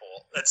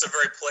example. That's a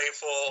very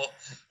playful,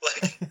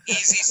 like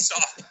easy,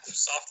 soft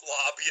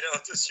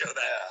lob, to show that.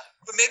 Yeah.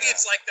 But maybe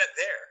it's like that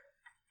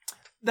there.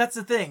 That's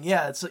the thing.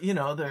 Yeah, it's there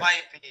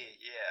might be.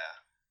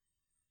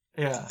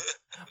 Yeah.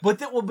 But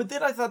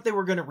then I thought they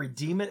were going to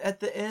redeem it at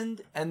the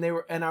end, and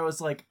I was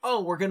like,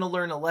 oh, we're going to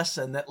learn a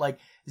lesson that like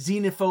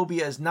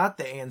xenophobia is not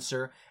the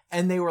answer,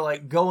 and they were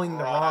like going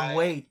the wrong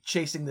way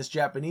chasing this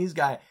Japanese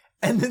guy,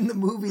 and then the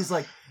movie's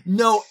like,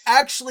 no,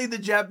 actually the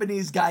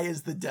Japanese guy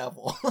is the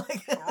devil. Right.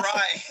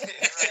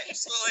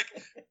 So like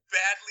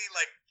badly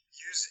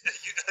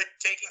like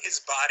taking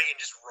his body and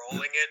just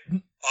rolling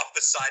it off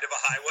the side of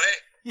a highway.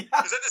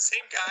 Yeah. Was that the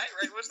same guy?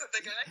 Right? Wasn't that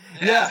the guy?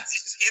 Yeah.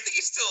 You think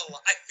he's still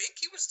alive? I think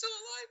he was still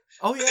alive.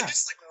 Oh But yeah. they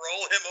just like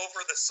roll him over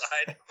the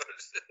side.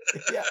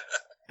 Yeah.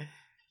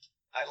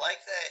 I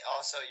like that.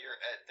 Also,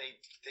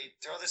 they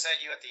throw this at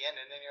you at the end,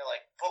 and then you're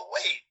like, but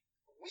wait,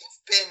 we've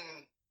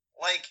been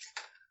like.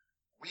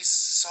 We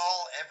saw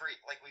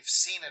we've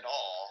seen it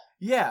all.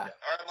 Yeah.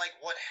 Or I'm like,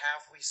 what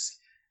have we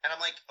seen? And I'm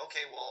like,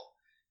 okay, well,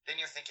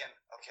 then you're thinking,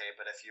 okay,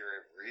 but if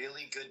you're a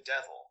really good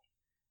devil,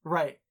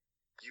 right,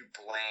 you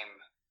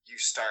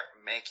start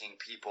making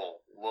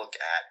people look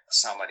at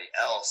somebody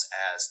else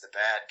as the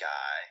bad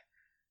guy,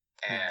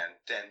 and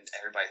then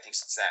everybody thinks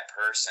it's that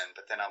person.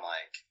 But then I'm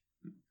like,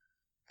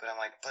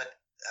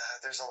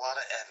 there's a lot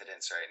of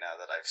evidence right now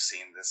that I've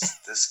seen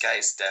this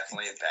guy's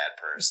definitely a bad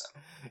person.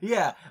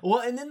 Yeah. Well,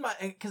 and then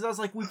because I was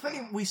like,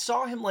 we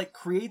saw him like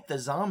create the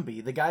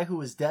zombie, the guy who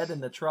was dead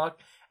in the truck,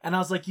 and I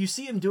was like, you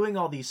see him doing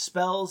all these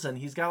spells, and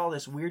he's got all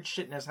this weird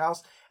shit in his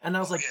house, and I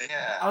was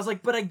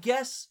like, but I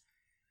guess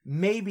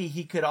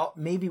maybe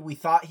maybe we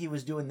thought he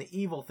was doing the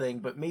evil thing,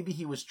 but maybe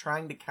he was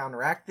trying to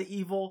counteract the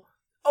evil.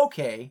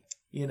 Okay,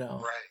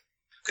 Right.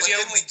 Because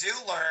then we do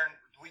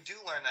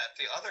learn that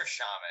the other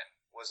shaman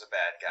was a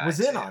bad guy. Was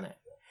in on it.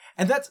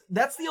 And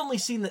that's the only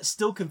scene that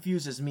still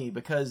confuses me,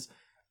 because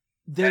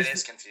that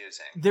is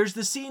confusing. There's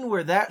the scene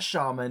where that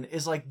shaman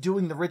is like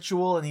doing the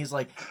ritual, and he's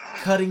like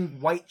cutting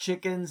white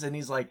chickens, and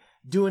he's like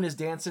doing his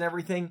dance and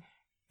everything,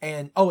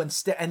 and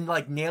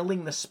like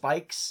nailing the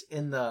spikes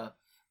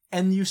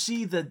and you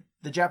see the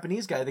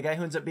Japanese guy, the guy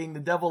who ends up being the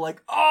devil,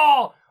 like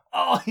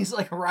he's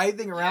like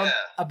writhing around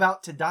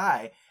about to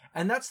die.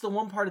 And that's the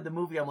one part of the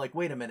movie I'm like,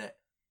 wait a minute.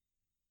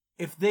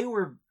 If they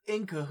were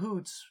in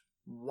cahoots,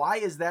 why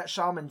is that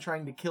shaman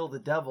trying to kill the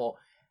devil?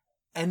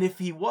 And if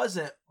he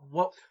wasn't,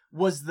 what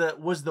was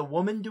the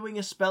woman doing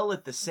a spell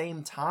at the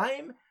same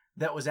time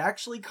that was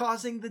actually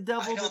causing the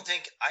devil? I don't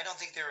think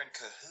they're in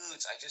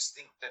cahoots. I just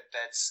think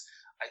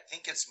I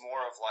think it's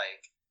more of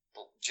like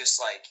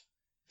just like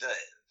the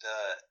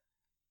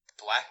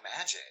black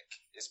magic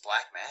is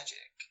black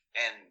magic,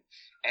 and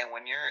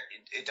when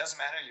it doesn't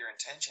matter your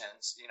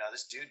intentions. You know,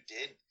 this dude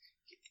did.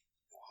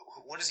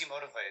 What is he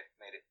motivated?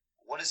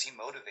 What is he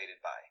motivated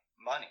by?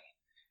 Money.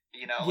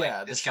 You know,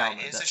 this guy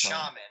is a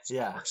shaman.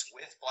 Yeah. Works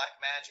with black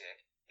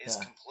magic. Is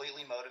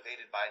completely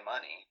motivated by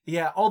money.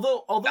 Yeah,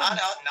 although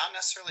not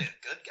necessarily a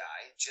good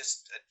guy,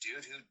 just a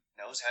dude who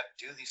knows how to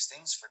do these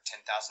things for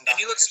 $10,000. And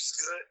he looks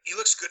good. He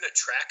looks good in a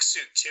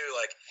tracksuit too.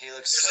 Like he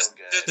looks so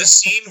good. The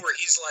scene where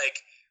he's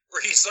like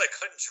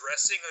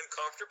undressing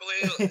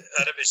uncomfortably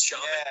out of his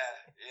shaman.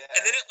 Yeah.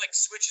 And then it like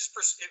switches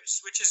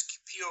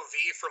POV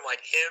from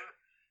like him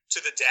to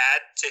the dad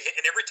to him,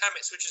 and every time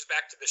it switches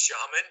back to the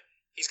shaman,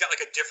 he's got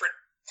like a different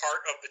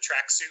part of the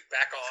tracksuit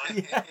back on.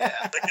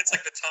 Yeah. Like it's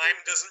like the time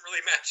doesn't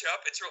really match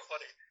up. It's real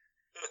funny.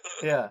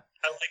 Yeah.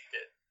 I liked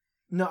it.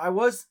 No,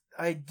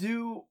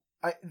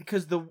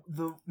 because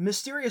the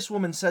mysterious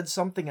woman said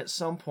something at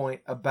some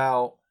point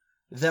about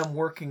them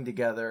working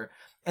together.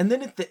 And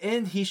then at the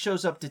end, he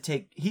shows up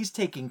he's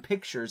taking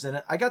pictures.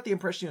 And I got the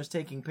impression he was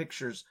taking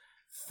pictures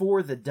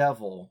for the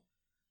devil.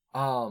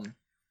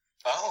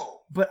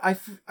 But I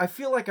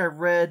feel like I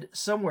read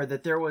somewhere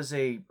that there was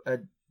a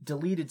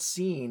deleted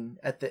scene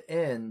at the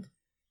end.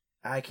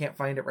 I can't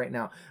find it right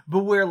now,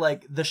 but where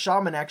like the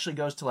shaman actually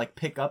goes to like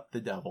pick up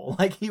the devil,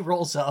 like he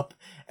rolls up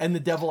and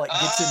the devil like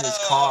gets in his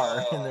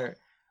car, and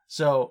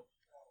so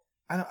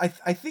I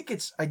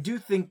do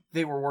think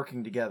they were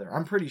working together.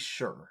 I'm pretty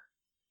sure,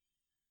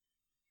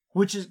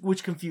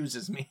 which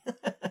confuses me.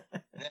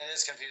 It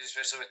is confusing,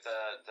 especially with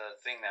the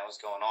thing that was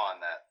going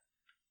on, that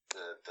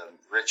the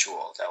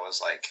ritual that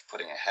was like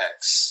putting a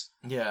hex.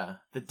 Yeah,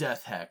 the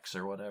death hex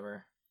or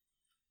whatever.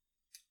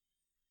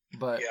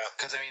 But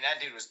because I mean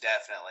that dude was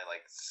definitely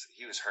like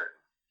he was hurting.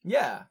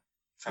 Yeah.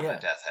 From the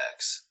death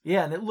hex.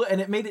 Yeah, and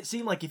it made it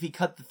seem like if he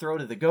cut the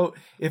throat of the goat,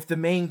 if the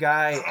main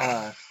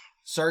guy,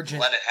 Sergeant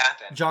let it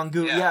happen, John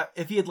Goot,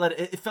 if he had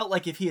it felt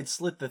like if he had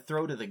slit the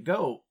throat of the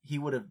goat, he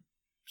would have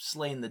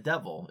slain the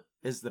devil.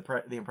 Is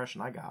the impression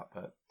I got?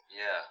 But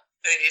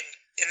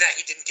in that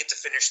he didn't get to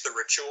finish the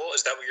ritual.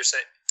 Is that what you're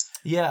saying?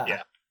 Yeah.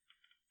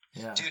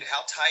 Dude,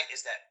 how tight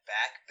is that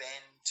back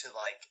bend to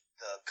like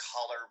the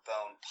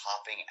collarbone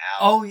popping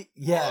out? Oh,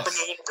 yes. From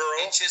the little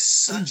girl? It's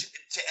just such,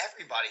 to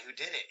everybody who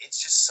did it,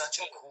 it's just such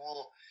a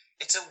cool,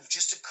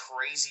 just a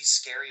crazy,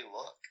 scary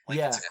look. Like,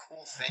 it's a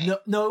cool thing.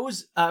 No, it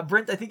was,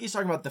 Brent, I think he's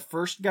talking about the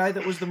first guy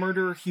that was the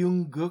murderer,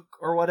 Hyung Gook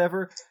or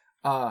whatever.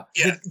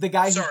 The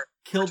guy who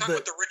killed the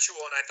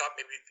ritual, and I thought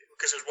maybe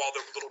because it was while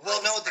the little girl.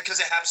 Well, no, because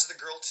it happens to the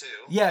girl too.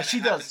 Yeah, she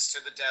does. It happens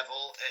to the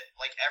devil.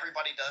 Like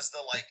everybody does the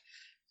like.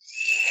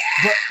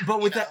 Yeah,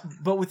 but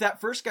with that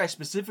first guy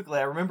specifically,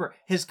 I remember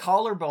his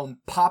collarbone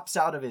pops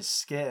out of his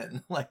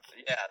skin. Like,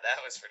 yeah,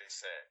 that was pretty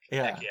sick.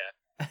 Yeah. Heck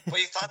yeah.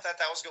 Well, you thought that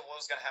was what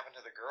was going to happen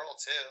to the girl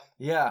too.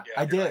 Yeah,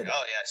 I did. Like,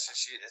 oh yeah,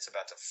 it's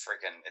about to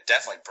freaking. It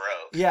definitely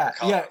broke.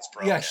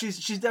 Yeah. She's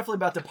definitely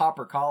about to pop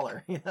her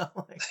collar. You know.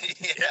 Like,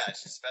 yeah,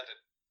 she's about to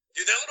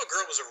Dude, that little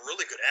girl was a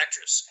really good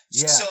actress.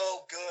 Yeah.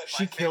 So good.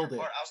 She killed it.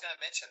 Part, I was going to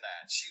mention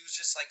that. She was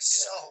just like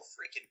so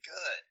freaking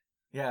good.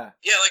 Yeah.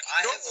 Yeah, like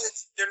normally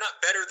they're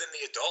not better than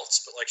the adults,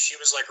 but like she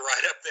was like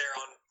right up there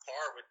on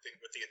par with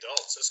the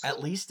adults. That's cool.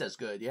 At least as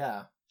good,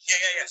 yeah. She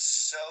was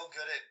so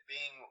good at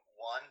being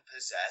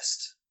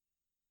possessed,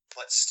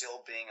 but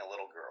still being a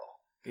little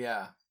girl.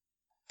 Yeah.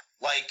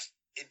 Like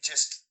it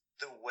just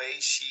the way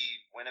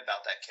she went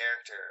about that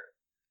character,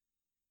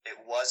 it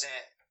wasn't,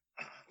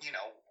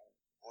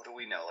 what do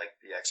we know? Like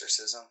The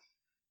Exorcism?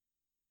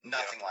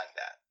 Nothing like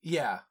that.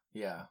 Yeah.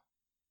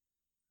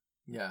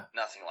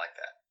 Nothing like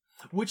that.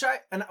 Which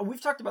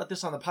we've talked about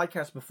this on the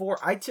podcast before.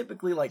 I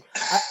typically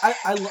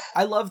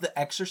I love The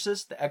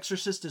Exorcist. The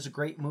Exorcist is a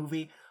great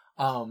movie.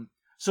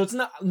 So it's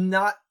not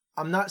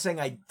I'm not saying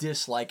I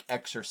dislike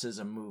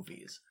exorcism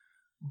movies,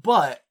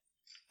 but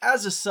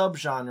as a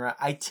subgenre,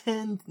 I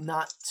tend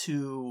not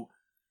to.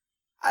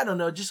 I don't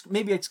know, just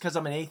maybe it's because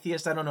I'm an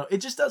atheist. I don't know. It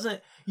just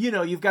doesn't.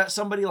 You've got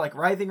somebody like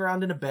writhing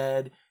around in a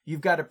bed.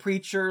 You've got a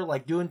preacher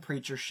like doing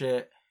preacher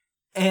shit.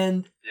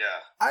 And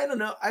I don't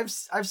know. I've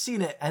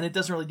seen it, and it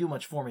doesn't really do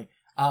much for me.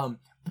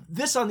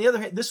 This, on the other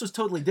hand, this was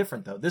totally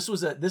different though. This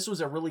was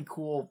a really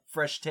cool,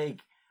 fresh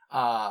take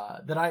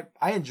that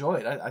I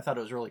enjoyed. I thought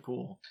it was really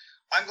cool.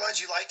 I'm glad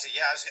you liked it.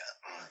 Yeah,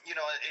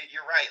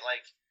 you're right.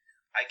 Like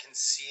I can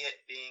see it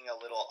being a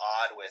little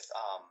odd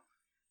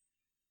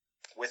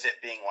with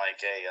it being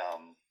like a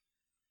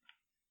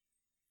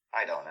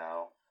I don't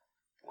know,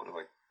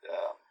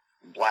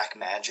 black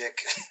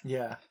magic.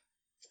 Yeah.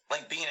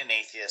 Like being an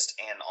atheist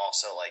and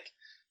also like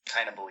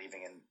kind of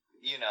believing in,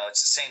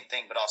 it's the same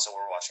thing, but also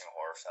we're watching a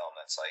horror film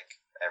that's like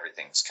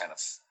everything's kind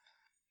of,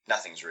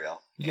 nothing's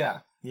real. Yeah.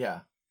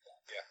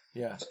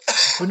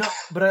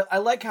 But I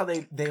like how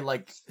they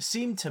like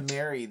seem to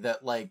marry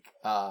that, like,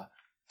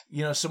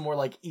 some more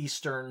like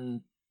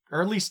Eastern,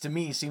 or at least to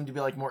me, seem to be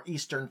like more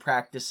Eastern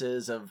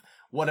practices of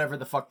whatever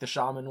the fuck the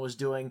shaman was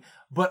doing,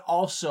 but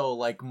also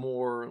like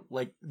more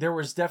like there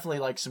was definitely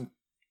like some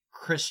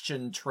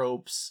Christian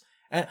tropes.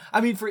 And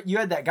I mean, you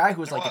had that guy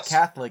who was like a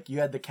Catholic. You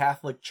had the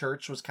Catholic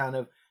Church was kind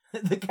of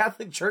the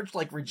Catholic Church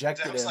like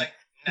rejected him. Like,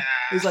 nah.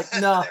 He's like,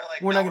 nah,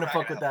 like, we're not gonna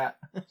fuck with that.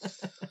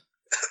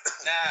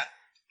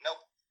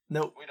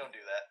 Nope. We don't do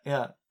that.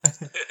 Yeah.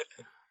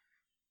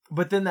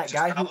 But then that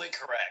guy probably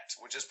correct,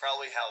 which is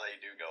probably how they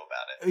do go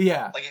about it.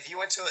 Yeah. Like if you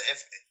went to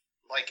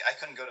I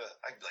couldn't go to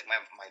like my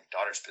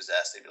daughter's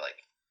possessed, they'd be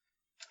like,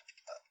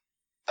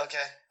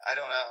 okay, I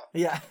don't know.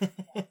 Yeah.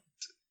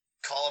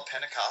 Call a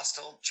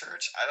Pentecostal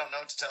church? I don't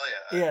know what to tell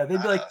you. Yeah, they'd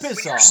be like,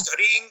 piss when off. You're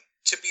studying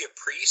to be a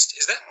priest,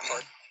 is that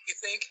part, you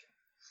think?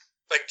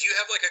 Like, do you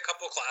have like a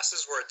couple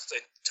classes where it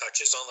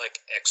touches on like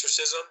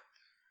exorcism?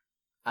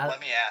 Let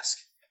me ask.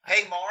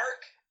 Hey,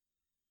 Mark.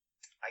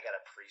 I got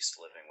a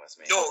priest living with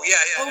me. Oh, yeah.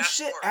 Oh,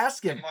 shit. Mark.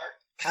 Ask him. Hey, Mark.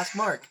 Ask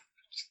Mark.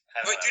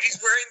 But dude, he's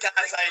wearing the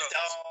Guys, I ring robes.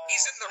 don't.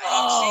 He's in the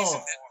wrong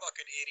season, that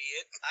fucking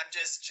idiot. I'm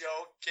just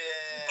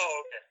joking.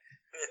 Oh, okay.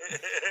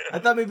 I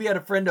thought maybe you had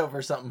a friend over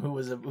or something who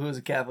was a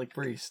Catholic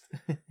priest.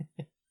 Nah.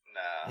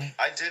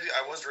 I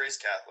was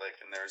raised Catholic,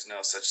 and there's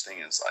no such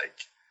thing as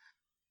like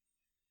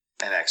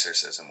an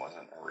exorcism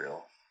wasn't a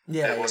real.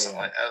 Yeah. It wasn't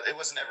like it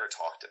was never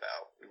talked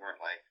about. We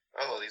weren't like,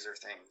 oh, these are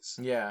things.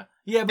 Yeah.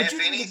 Yeah, but if you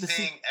didn't anything, get to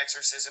see...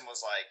 exorcism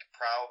was like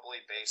probably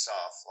based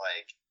off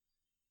like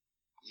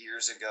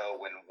years ago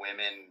when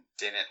women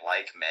didn't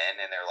like men,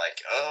 and they're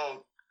like,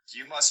 oh,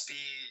 the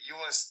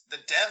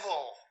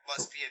devil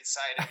must be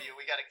inside of you.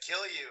 We got to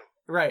kill you.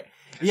 Right.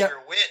 Yeah. You're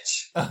a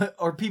witch.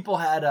 Or people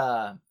had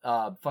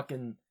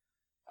fucking,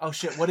 oh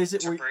shit, what is it?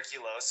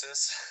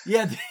 Tuberculosis.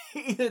 Yeah,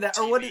 either that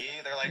or what?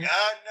 They're like,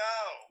 oh no.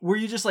 Where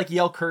you just like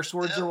yell curse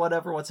words or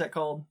whatever? What's that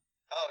called?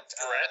 Oh,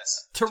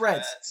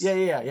 Tourette's.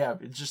 Yeah.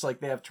 It's just like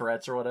they have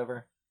Tourette's or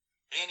whatever.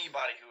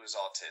 Anybody who is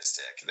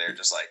autistic, they're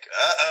just like,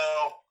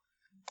 uh-oh,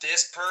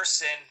 this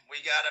person, we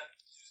gotta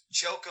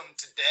choke him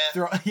to death.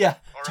 Or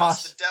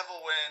else the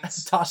devil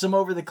wins. Toss him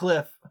over the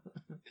cliff.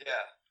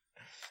 Yeah.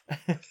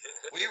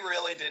 We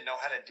really didn't know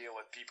how to deal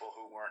with people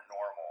who weren't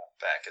normal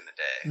back in the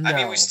day. No. I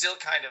mean, we still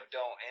kind of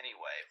don't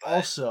anyway. But,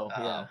 also,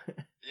 yeah.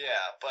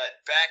 Yeah, but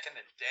back in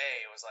the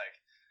day, it was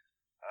like,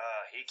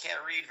 he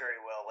can't read very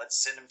well. Let's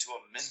send him to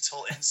a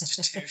mental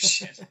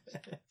institution.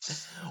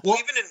 Well,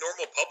 even in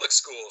normal public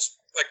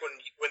schools, like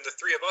when the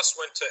three of us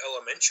went to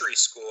elementary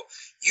school,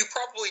 you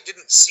probably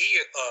didn't see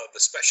the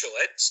special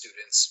ed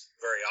students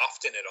very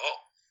often at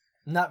all.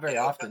 Not very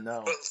often,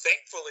 no. But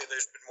thankfully,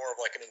 there's been more of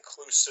like an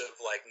inclusive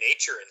like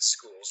nature in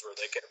schools where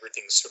like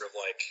everything's sort of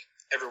like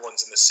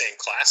everyone's in the same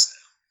class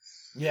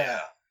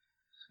now.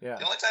 Yeah.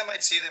 The only time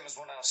I'd see them is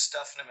when I was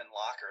stuffing them in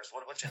lockers.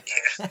 What a bunch of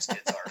nerds these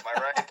kids are. Am I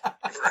right?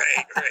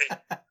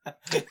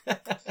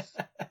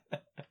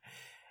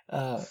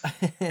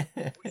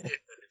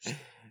 Right.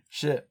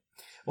 Shit.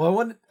 Well, I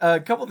want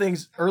a couple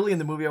things early in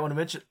the movie I want to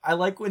mention. I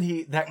like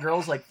when that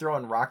girl's like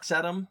throwing rocks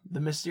at him, the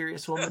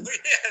mysterious woman.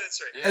 Yeah,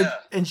 that's right. Yeah.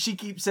 And she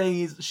keeps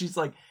saying she's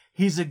like,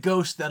 he's a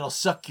ghost that'll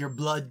suck your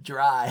blood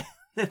dry.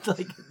 It's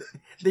like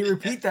they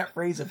repeat that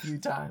phrase a few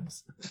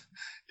times.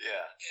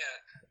 Yeah.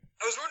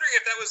 I was wondering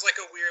if that was like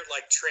a weird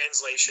like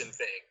translation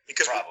thing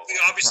because we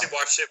obviously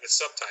watched it with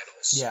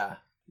subtitles.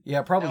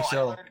 Yeah, probably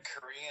so. I learned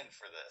Korean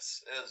for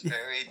this. It was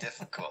very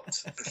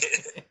difficult.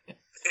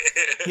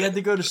 He had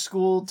to go to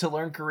school to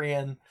learn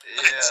Korean.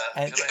 Yeah,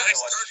 I started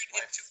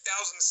in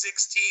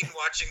 2016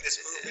 watching this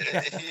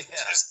movie.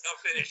 Just now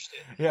finished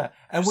it. Yeah,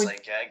 and I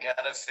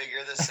gotta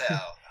figure this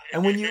out.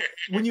 And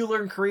when you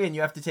learn Korean,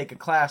 you have to take a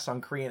class on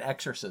Korean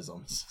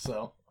exorcisms.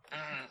 So.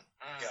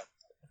 Yeah.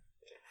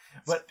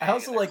 But I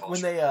also like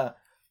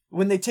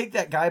when they take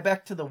that guy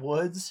back to the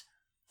woods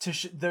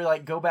they're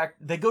like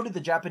they go to the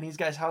Japanese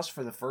guy's house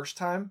for the first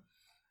time,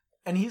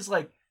 and he's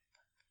like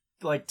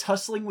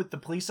tussling with the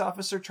police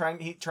officer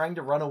trying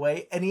to run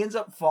away, and he ends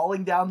up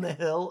falling down the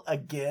hill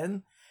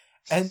again,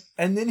 and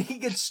then he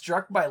gets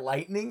struck by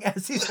lightning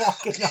as he's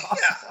walking off.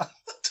 Yeah,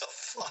 what the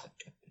fuck?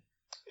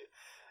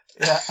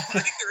 Yeah, I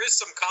think there is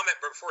some comment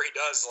before he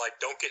does like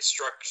don't get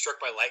struck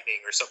by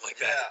lightning or something like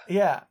that.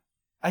 Yeah.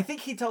 I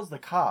think he tells the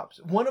cops.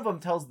 One of them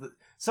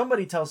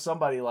somebody tells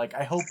somebody like,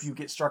 "I hope you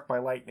get struck by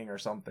lightning" or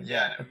something.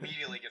 Yeah, and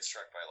immediately get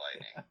struck by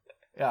lightning.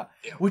 Yeah.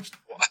 Which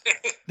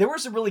there were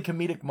some really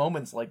comedic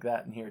moments like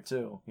that in here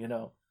too. You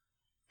know.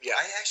 Yeah,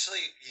 I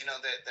actually,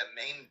 the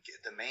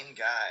main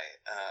guy,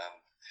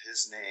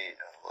 his name.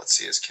 Let's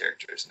see his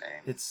character's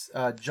name. It's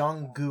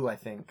Jong-gu, I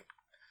think.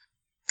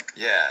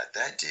 Yeah,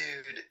 that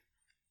dude.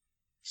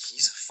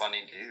 He's a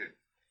funny dude.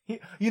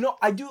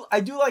 I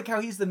do like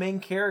how he's the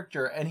main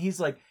character, and he's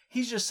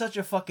just such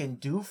a fucking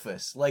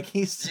doofus. Like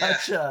he's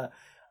such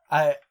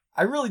I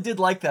really did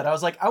like that. I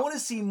was like, I want to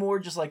see more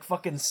just like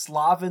fucking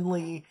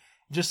slovenly,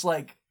 just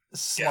like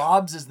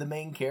slobs as the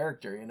main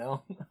character, you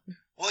know?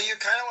 Well, you're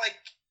kind of like,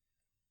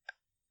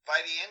 by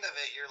the end of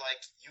it, you're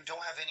like, you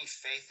don't have any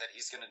faith that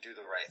he's going to do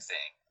the right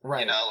thing. Right.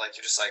 You know, like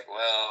you're just like,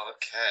 well,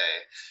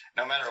 okay.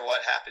 No matter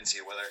what happens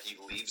here, whether he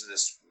leaves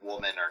this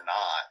woman or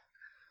not,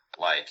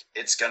 like,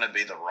 it's going to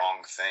be the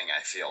wrong thing, I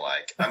feel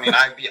like. I mean,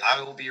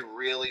 I will be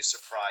really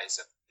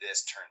surprised if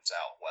this turns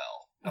out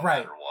well, no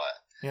matter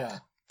what. Yeah.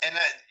 And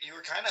I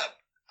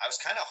was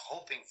kind of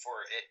hoping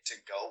for it to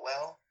go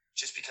well,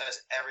 just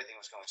because everything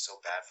was going so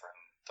bad for him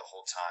the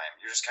whole time.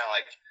 You're just kind of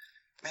like,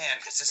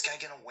 man, is this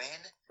guy going to win?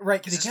 Right,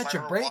 can he catch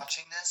a break?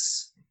 Watching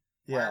this?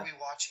 Yeah. Why are we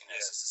watching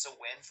this? Is this a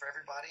win for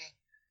everybody?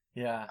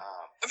 Yeah.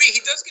 I mean,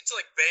 he does get to,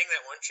 like, bang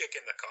that one chick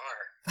in the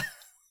car.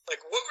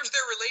 Like, what was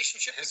their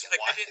relationship? His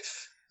like,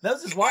 wife. That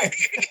was his wife.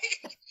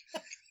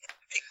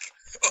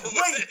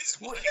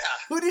 Wait,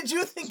 who did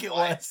you think it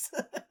was? He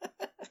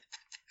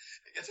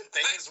gets to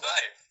bang his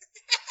wife.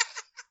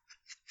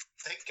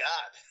 Thank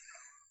God.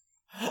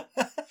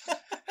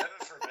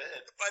 Heaven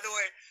forbid. By the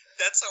way,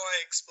 that's how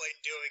I explain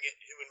doing it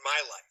in my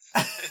life.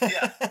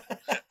 Yeah.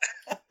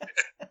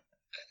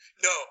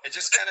 No, it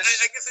just kind of.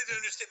 I guess I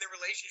didn't understand their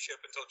relationship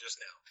until just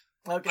now.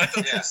 Okay. I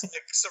thought it was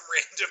like some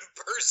random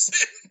person.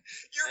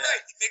 You're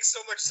right. It makes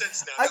so much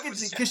sense now. I can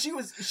see because she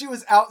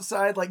was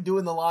outside like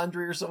doing the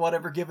laundry or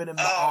whatever, giving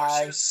him the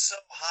eye. She was so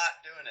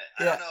hot doing it.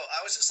 I don't know. I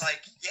was just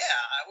like,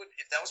 I would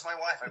if that was my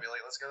wife. I'd be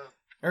like, let's go.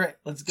 All right,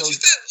 let's go.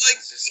 Just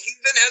he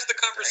then has the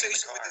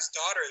conversation with his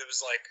daughter that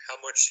was like,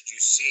 "How much did you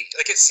see?"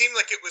 Like it seemed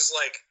like it was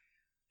like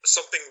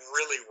something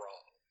really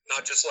wrong,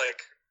 not just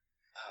like.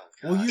 Oh,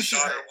 God. Well,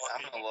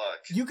 I'm gonna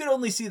look. You could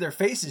only see their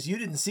faces. You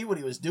didn't see what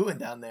he was doing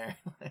down there.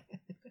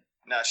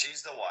 No,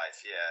 she's the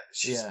wife. Yeah,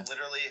 she's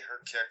literally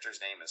her character's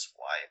name is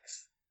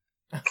wife.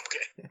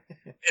 Okay,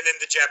 and then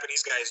the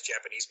Japanese guy is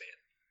Japanese man.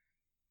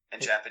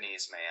 And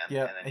Japanese man.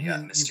 Yeah, and then you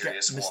got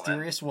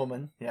mysterious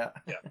woman. Yeah.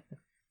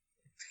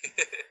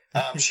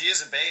 She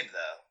is a babe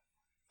though.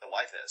 The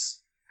wife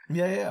is.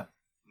 Yeah.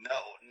 No,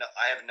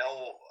 I have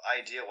no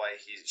idea why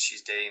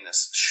she's dating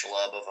this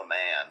schlub of a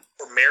man.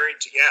 Or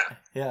married to,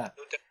 Yeah.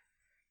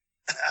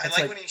 I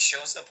like when he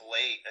shows up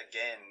late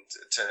again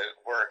to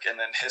work, and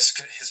then his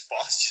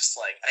boss just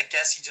like, I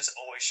guess he just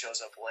always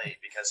shows up late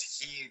because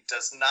he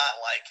does not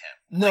like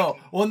him. No,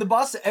 when the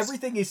boss,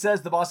 everything he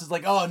says, the boss is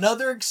like, oh,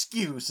 another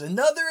excuse. Yeah.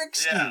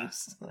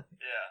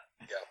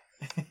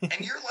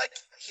 And you're like,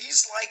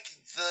 he's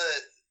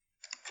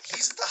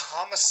the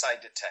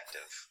homicide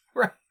detective.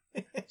 Right.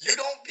 You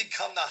don't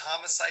become the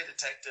homicide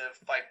detective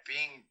by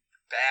being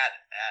bad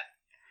at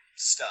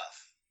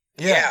stuff.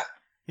 Yeah.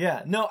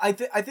 No, I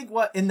think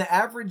what in the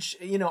average,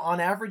 on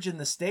average in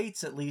the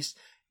States at least,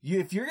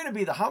 if you're going to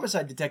be the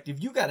homicide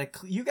detective, you got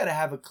to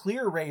have a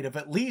clear rate of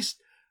at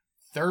least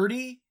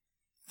 32%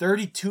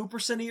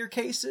 of your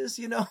cases,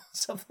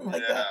 something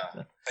like that.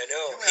 I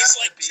know. He's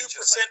like 2%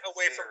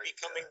 away from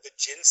becoming the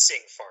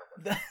ginseng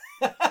farmer.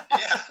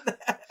 Yeah.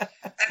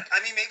 And,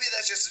 I mean, maybe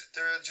they're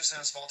just in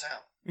a small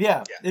town.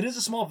 Yeah, it is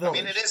a small village.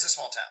 I mean, it is a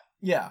small town.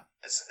 Yeah.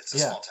 It's a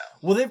small town.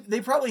 Well,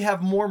 they probably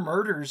have more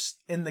murders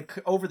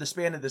over the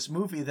span of this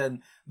movie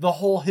than the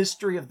whole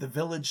history of the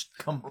village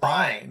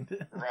combined.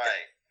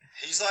 Right.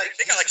 He's like,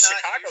 he's not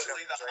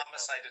usually the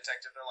homicide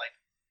detective. They're like,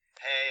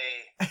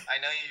 hey, I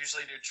know you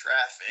usually do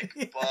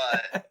traffic,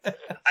 but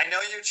I know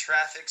you're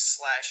traffic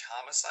 /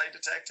 homicide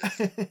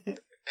detective,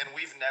 and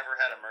we've never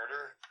had a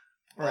murder,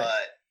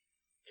 but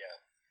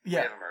we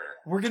have a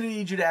murder. We're going to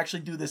need you to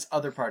actually do this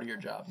other part of your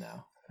job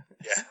now.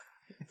 Yeah.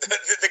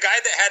 The guy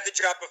that had the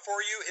job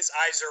before you, his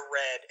eyes are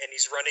red, and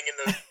he's running in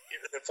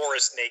the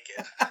forest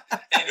naked.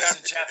 And he's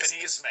a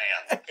Japanese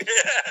man.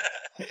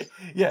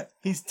 Yeah,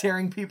 he's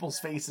tearing people's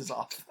faces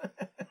off.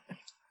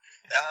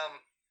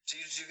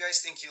 Did you guys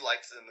think you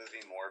liked the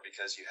movie more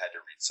because you had to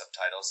read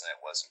subtitles and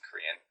it wasn't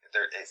Korean?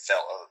 It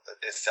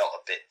felt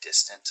a bit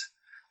distant.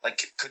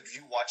 Like, could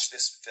you watch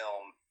this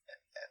film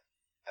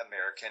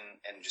American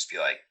and just be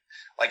like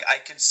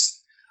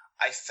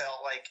I felt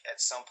like at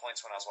some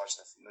points when I was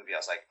watching the movie, I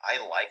was like, I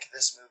like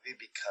this movie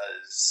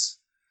because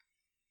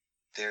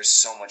there's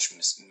so much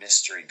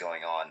mystery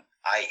going on,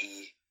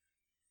 i.e.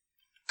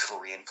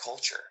 Korean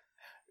culture.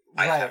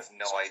 Right. I have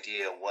no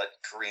idea what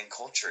Korean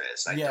culture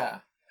is. I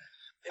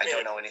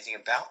don't know anything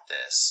about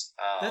this.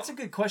 That's a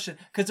good question,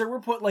 because there were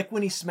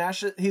when he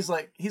smashed it, he's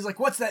like,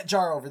 what's that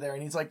jar over there?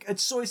 And he's like,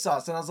 it's soy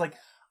sauce. And I was like,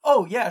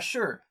 oh yeah,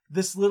 sure.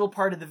 This little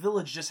part of the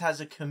village just has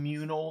a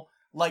communal,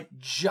 like,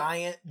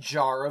 giant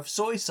jar of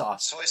soy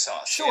sauce. Soy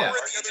sauce. Sure. Yeah.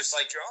 Are you just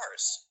like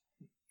jars?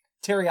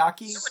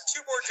 Teriyaki? There were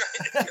two more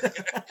giant.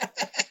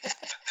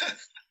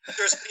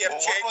 There's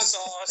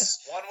sauce.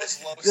 One was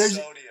low There's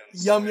sodium.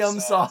 Yum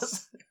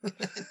sauce. Yum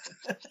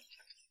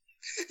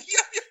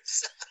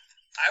sauce.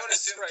 I would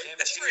assume kimchi.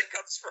 That's where it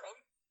comes from.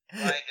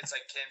 Right, it's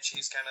like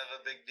kimchi's kind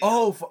of a big deal.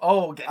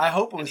 I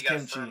hope it was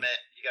kimchi.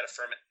 You gotta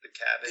ferment the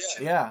cabbage.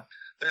 Yeah.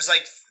 There's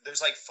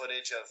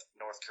footage of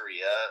North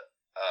Korea,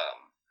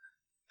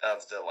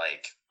 of the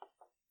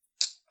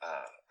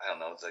I don't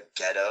know, the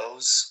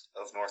ghettos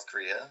of North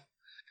Korea,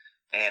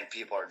 and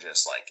people are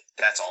just like,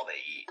 that's all they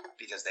eat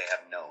because they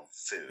have no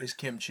food. Is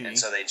kimchi. And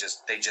so they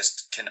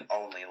just can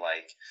only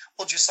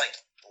just like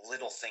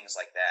little things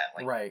like that,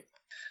 like right.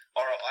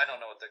 Or I don't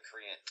know what the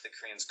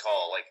Koreans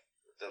call like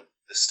the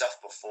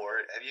stuff before.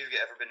 Have you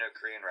ever been to a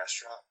Korean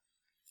restaurant?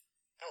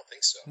 I don't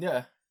think so.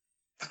 Yeah.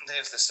 They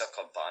have this stuff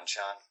called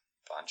banchan.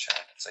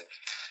 It's like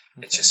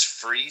it's just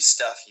free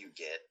stuff you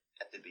get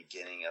at the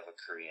beginning of a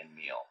Korean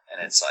meal,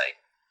 and it's like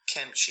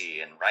kimchi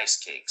and rice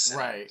cakes. And,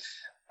 right.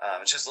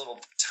 It's just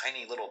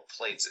tiny little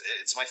plates.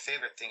 It's my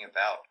favorite thing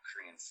about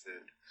Korean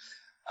food.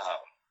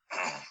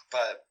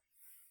 But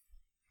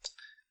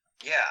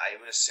yeah, I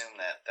would assume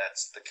that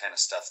that's the kind of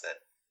stuff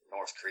that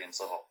North Koreans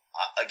little.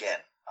 Again,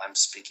 I'm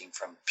speaking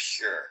from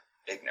pure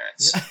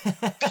ignorance.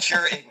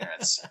 Pure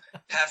ignorance.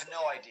 Have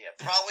no idea.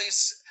 I'm probably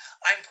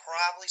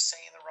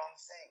saying the wrong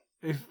thing.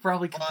 You're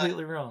probably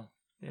completely wrong.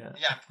 Yeah.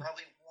 Yeah, I'm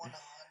probably 100.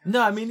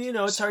 No, I mean,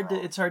 it's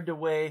hard to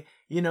weigh,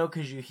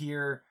 because you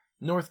hear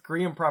North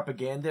Korean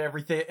propaganda,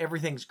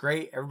 everything's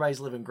great, everybody's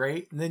living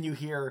great, and then you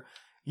hear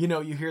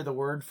the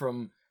word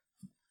from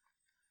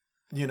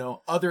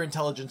other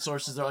intelligence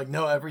sources are like,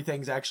 no,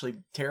 everything's actually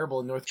terrible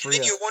in North Korea.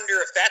 And then you wonder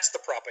if that's the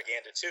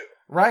propaganda too.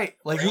 Right.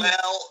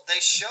 They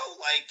show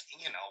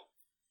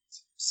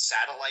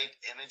satellite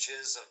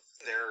images of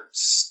their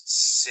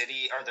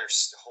city or their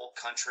whole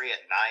country at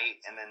night,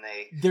 and then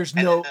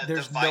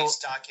the Vice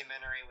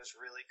documentary was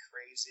really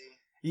crazy.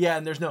 Yeah,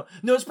 and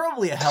it's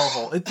probably a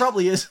hellhole. It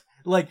probably is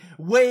like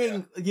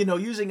weighing,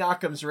 using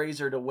Occam's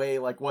razor to weigh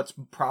like what's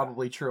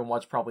probably true and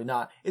what's probably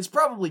not. It's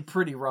probably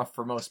pretty rough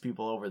for most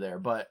people over there,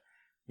 but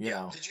you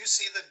know. Did you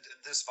see the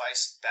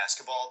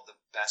basketball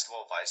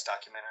Vice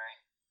documentary?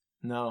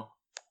 No.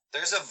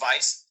 There's a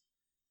Vice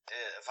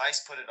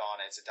put it on.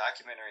 It's a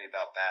documentary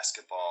about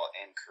basketball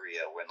in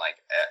Korea when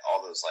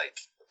all those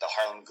the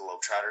Harlem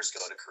Globetrotters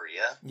go to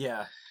Korea.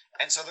 Yeah.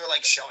 And so they're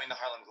showing the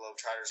Harlem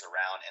Globetrotters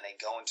around, and they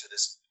go into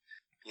this,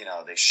 they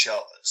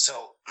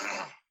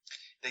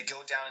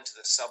go down into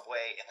the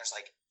subway, and there's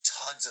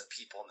tons of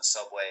people in the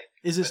subway.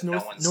 Is this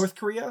North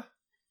Korea?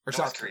 Or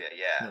North Korea,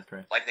 yeah. North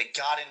Korea. They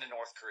got into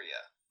North Korea.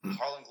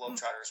 Harlem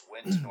Globetrotters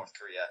went to North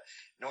Korea.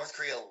 North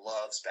Korea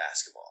loves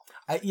basketball.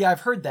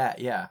 I've heard that,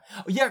 yeah.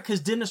 Yeah, because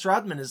Dennis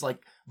Rodman is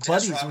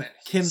buddies with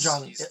Kim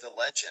Jong-il. He's the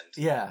legend.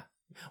 Yeah.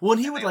 Well,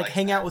 and he would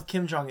hang out with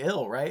Kim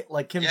Jong-il, right?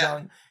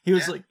 He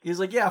was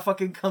like, yeah,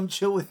 fucking come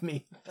chill with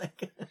me.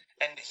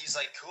 And he's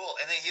cool.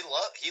 And then he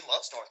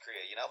loves North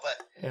Korea,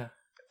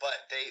 but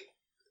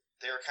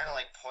they were kind of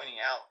pointing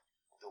out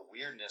the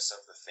weirdness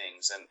of the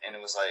things, and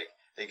it was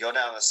they go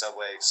down the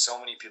subway, so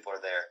many people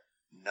are there,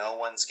 no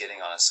one's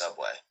getting on a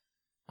subway.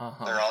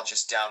 Uh-huh. They're all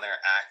just down there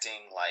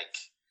acting like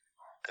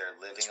they're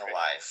living a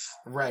life.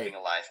 Right. Living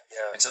a life.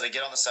 Yeah. And so they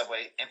get on the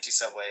subway, empty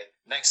subway.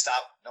 Next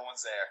stop, no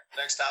one's there.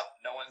 Next stop,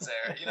 no one's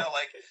there. They're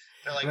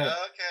like, right.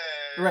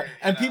 Okay. Right.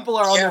 And people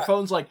are on their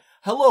phones like,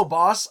 hello,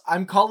 boss,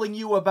 I'm calling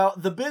you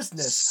about the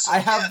business. I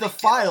have the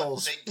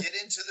files. They get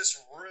into this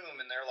room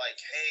and they're like,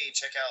 hey,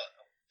 check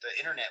out the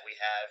internet we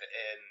have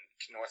in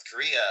North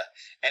Korea.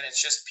 And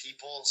it's just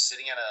people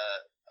sitting at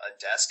a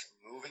desk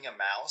moving a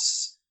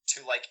mouse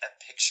to a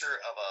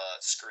picture of a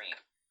screen.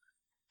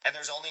 And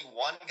there's only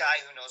one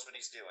guy who knows what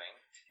he's doing,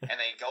 and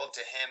they go up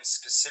to him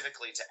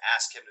specifically to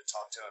ask him to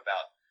talk to him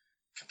about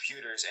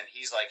computers, and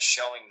he's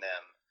showing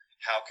them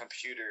how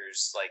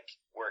computers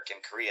work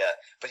in Korea,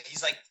 but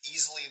he's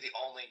easily the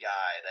only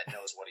guy that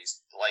knows what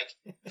he's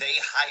they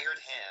hired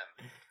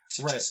him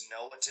to just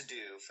know what to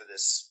do for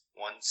this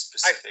one I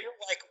specific. feel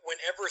like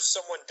whenever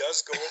someone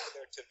does go over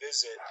there to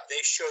visit, they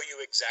show you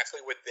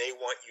exactly what they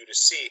want you to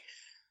see.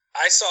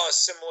 I saw a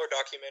similar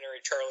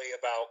documentary, Charlie,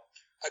 about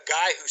a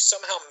guy who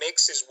somehow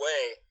makes his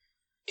way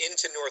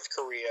into North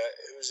Korea,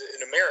 who's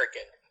an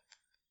American,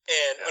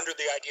 and under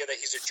the idea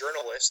that he's a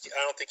journalist.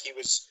 I don't think he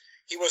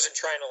wasn't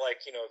trying to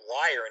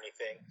lie or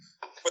anything,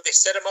 but they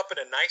set him up in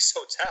a nice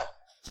hotel.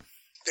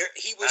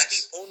 He was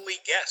the only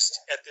guest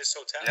at this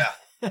hotel.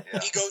 Yeah.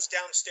 He goes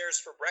downstairs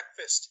for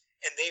breakfast,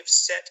 and they've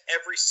set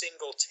every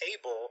single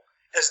table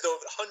as though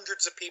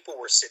hundreds of people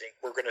were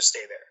going to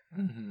stay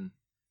there. Mm-hmm.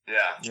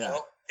 Yeah. You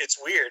know, it's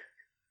weird.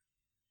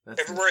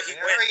 Everywhere he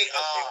went, very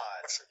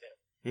odd.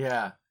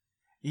 Yeah.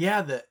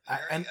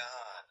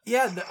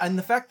 Yeah. And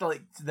the fact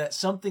that that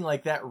something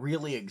like that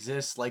really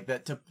exists, like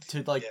that to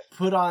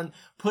put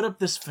up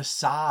this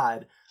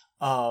facade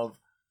of,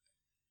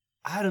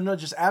 I don't know,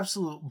 just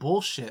absolute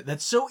bullshit.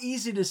 That's so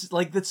easy to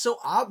that's so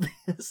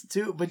obvious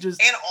too. But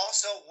just and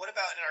also, what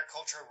about in our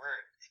culture where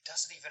it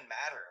doesn't even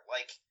matter?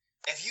 Like,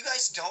 if you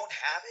guys don't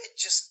have it,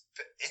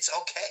 it's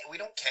okay. We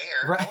don't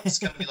care. Right. No one's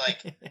gonna be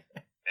like,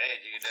 hey,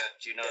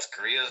 do you notice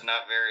Korea's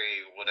not very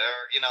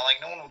whatever? You know,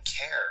 like no one would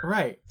care.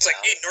 Right. It's like,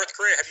 hey, North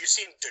Korea, have you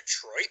seen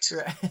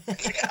Detroit?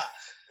 Right. Yeah.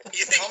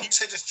 You come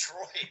to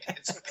Detroit.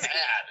 It's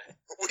bad.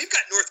 We've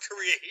got North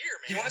Korea here,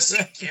 man. You want to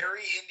see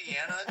Gary,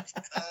 Indiana?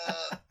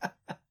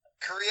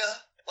 Korea?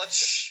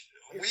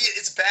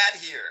 It's bad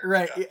here.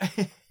 Right.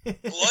 Yeah.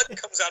 Blood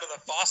comes out of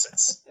the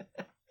faucets.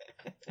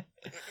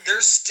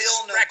 There's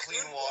still no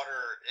clean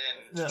water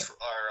in Detroit,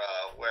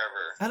 or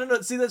wherever. I don't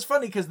know. See, that's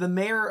funny because the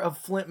mayor of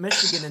Flint,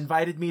 Michigan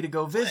invited me to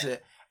go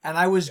visit, and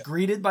I was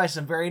greeted by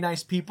some very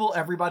nice people.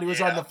 Everybody was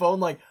on the phone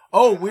like,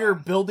 "Oh, we're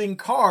building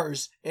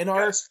cars in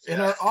our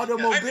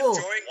automobile." I'm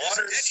enjoying this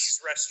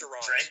Denny's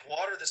restaurant. Drank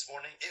water this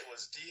morning. It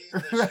was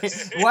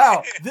delicious. Right.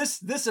 Wow,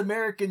 this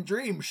American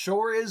dream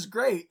sure is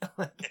great.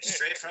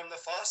 Straight from the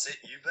faucet,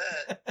 you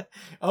bet.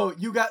 Oh,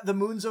 you got the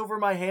moons over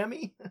my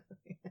hammy?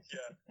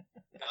 Yeah.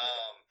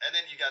 And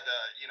then you got the,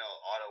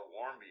 Otto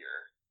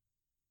Warmbier.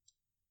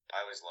 I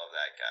always love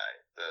that guy.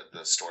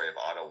 The story of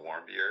Otto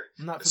Warmbier.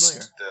 I'm not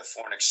familiar. The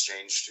foreign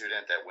exchange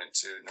student that went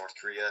to North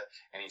Korea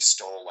and he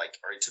stole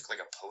he took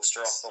a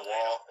poster off the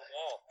wall.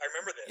 I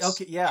remember this.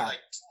 Okay, yeah.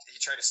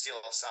 He tried to steal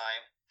a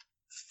sign.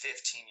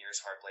 15 years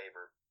hard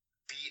labor.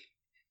 Beat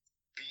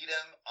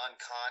him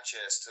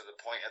unconscious to the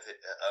point of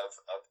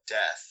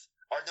death.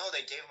 Or no,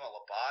 they gave him a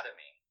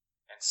lobotomy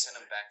and sent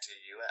him back to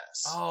the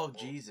U.S. Oh,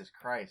 Jesus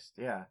Christ!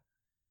 Yeah.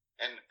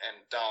 And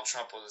Donald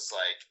Trump was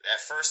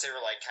at first they were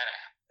kind of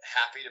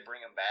happy to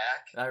bring him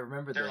back. I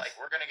remember They're this.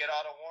 we're gonna get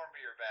Otto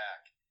Warmbier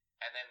back,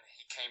 and then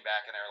he came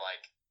back and they're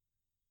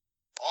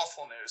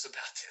awful news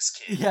about this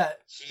kid. Yeah.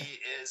 He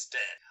is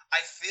dead.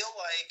 I feel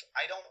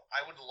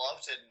I would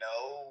love to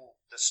know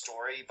the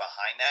story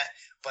behind that,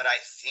 but I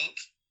think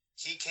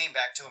he came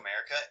back to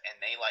America and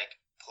they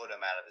put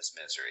him out of his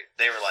misery.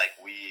 They were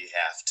we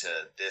have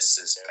to, this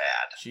is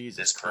bad. Jesus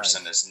this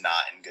person Christ. is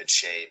not in good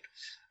shape.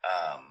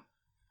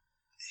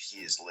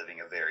 He is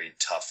living a very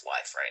tough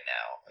life right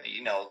now.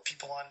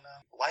 People on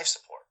life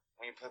support.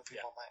 When you put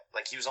people on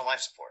life, he was on life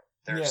support.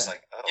 They're just ugh.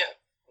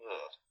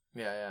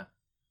 Yeah.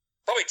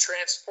 Probably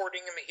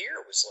transporting him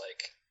here was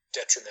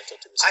detrimental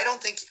to his. I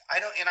don't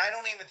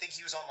even think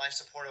he was on life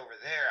support over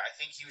there. I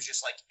think he was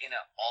just in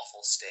an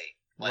awful state,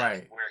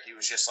 right, where he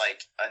was just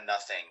a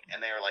nothing,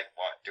 and they were like,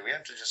 "What? Do we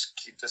have to just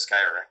keep this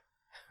guy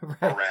right.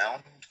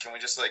 around? Can we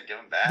just give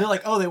him back?" They're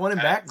like, "Oh, they want him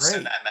back. Great."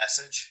 Send that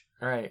message.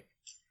 Right.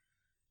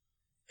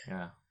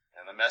 Yeah.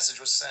 And the message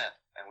was sent,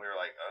 and we were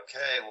like,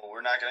 "Okay, well,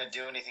 we're not going to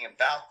do anything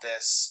about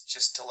this.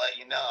 Just to let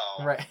you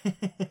know, right,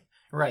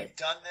 right. We've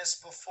done this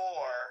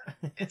before.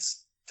 It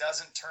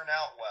doesn't turn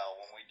out well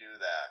when we do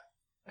that."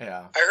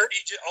 Yeah. I heard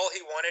all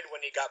he wanted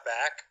when he got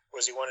back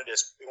was he wanted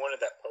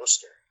that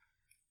poster.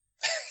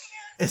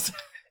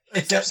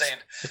 He kept saying,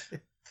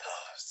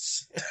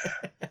 "Poster."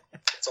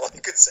 That's all he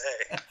could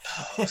say.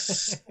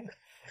 Poster.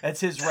 That's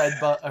his red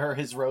or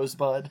his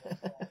rosebud.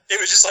 It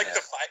was just the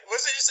fight. It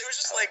was just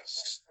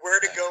where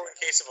to go in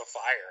case of a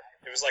fire.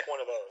 It was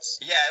one of those.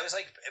 Yeah, it was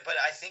but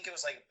I think it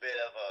was there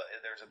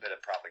was a bit of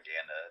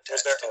propaganda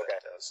attached to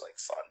it. That was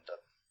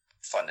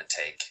fun to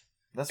take.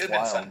 That's it would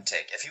have been fun to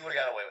take. If he would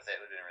have got away with it,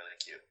 it would have been really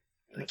cute.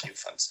 Really cute,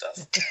 fun stuff.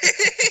 With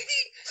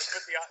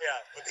the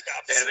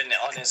opposite. It would have been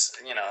on his,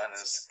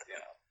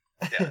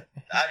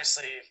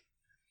 obviously.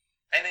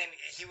 And then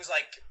he was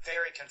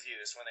very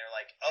confused when they were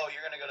like, "Oh,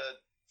 you're gonna go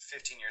to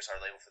 15 years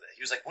hard labor for that."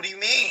 He was like, "What do you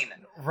mean?"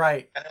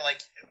 Right. And they're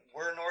like,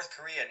 "We're North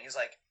Korea," and he's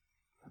like,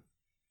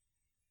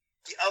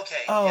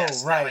 "Okay, oh,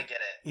 yes, right. now I get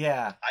it.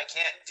 Yeah. I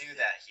can't do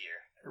that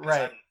here.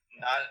 Right. I'm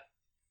not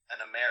an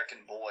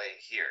American boy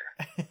here.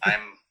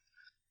 I'm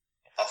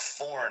a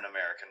foreign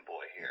American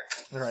boy here.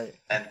 Right.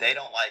 And they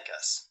don't like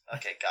us.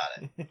 Okay, got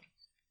it."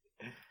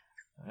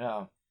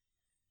 Yeah.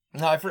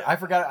 No, I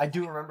forgot. I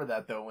do remember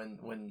that though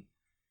when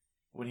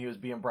he was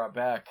being brought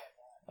back.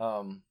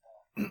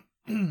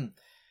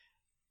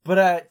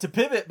 But to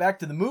pivot back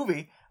to the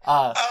movie.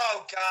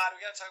 Oh God,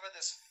 we gotta talk about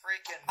this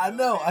freaking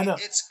movie. I know.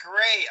 It's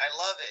great. I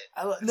love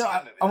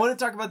it. I want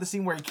to talk about the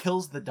scene where he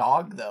kills the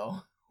dog,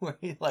 though. Where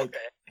he, like...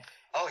 Okay.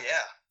 Oh,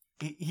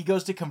 yeah. He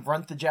goes to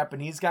confront the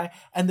Japanese guy,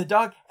 and the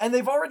dog... And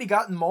they've already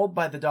gotten mauled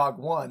by the dog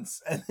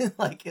once. And then,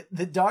 like,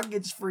 the dog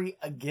gets free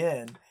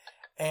again.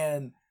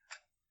 And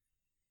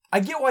I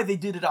get why they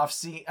did it off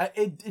scene.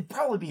 It'd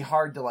probably be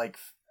hard to, like,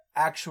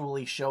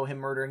 actually show him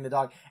murdering the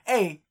dog.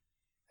 I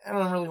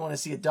don't really want to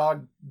see a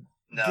dog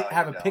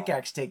have a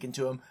pickaxe taken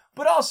to him.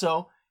 But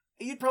also,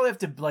 you'd probably have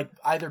to, like,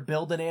 either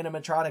build an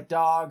animatronic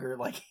dog or,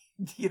 like,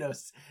 you know,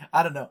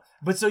 I don't know.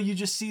 But so you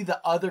just see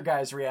the other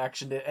guy's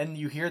reaction to it, and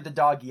you hear the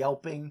dog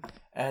yelping,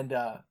 and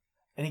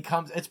he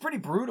comes. It's pretty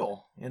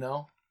brutal, you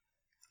know,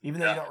 even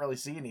though you don't really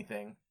see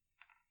anything.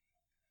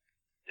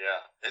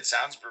 Yeah, it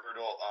sounds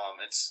brutal.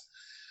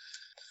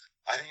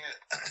 I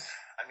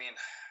mean,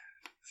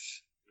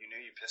 you knew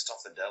you pissed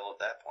off the devil at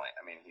that point.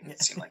 I mean, he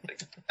seemed like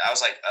I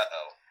was like,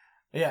 uh-oh.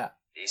 Yeah.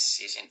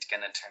 This isn't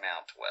gonna turn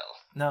out well.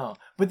 No,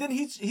 but then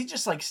he's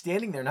just like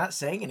standing there, not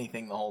saying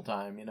anything the whole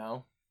time, you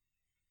know.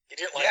 He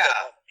didn't like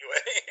that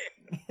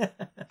anyway.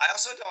 I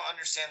also don't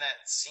understand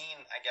that scene.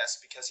 I guess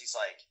because he's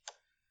like,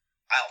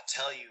 "I'll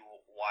tell you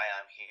why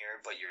I'm here,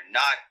 but you're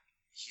not."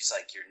 He's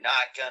like, "You're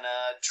not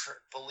gonna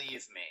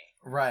believe me."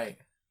 Right.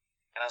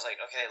 And I was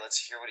like, "Okay, let's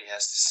hear what he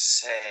has to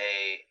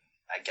say."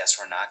 I guess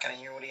we're not gonna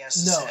hear what he has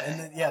to say. No, and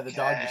then the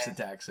dog just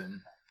attacks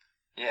him.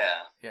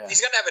 Yeah.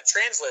 He's gonna have a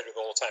translator the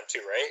whole time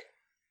too, right?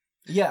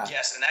 Yeah.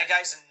 Yes, and that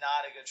guy's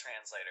not a good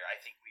translator. I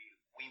think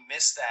we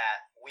missed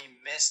that. We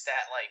missed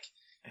that. Like,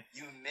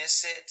 you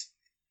miss it.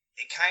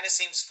 It kind of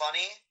seems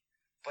funny,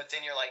 but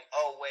then you're like,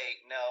 oh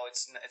wait, no,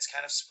 it's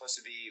kind of supposed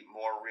to be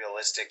more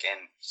realistic,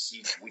 and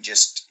he's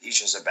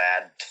just a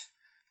bad.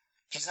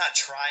 He's not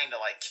trying to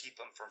like keep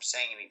him from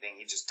saying anything.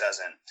 He just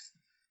doesn't.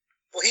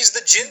 Well, he's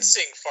the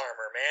ginseng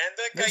farmer, man.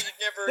 That guy you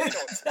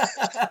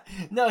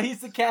never. No,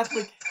 he's the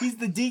Catholic. He's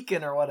the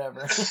deacon or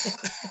whatever.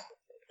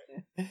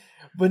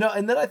 But no,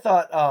 and then I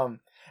thought,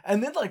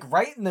 and then like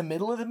right in the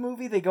middle of the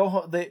movie, they go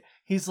home.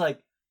 He's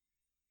like,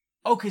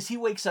 oh, because he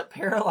wakes up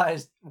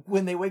paralyzed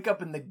when they wake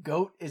up and the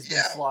goat is been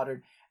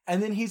slaughtered,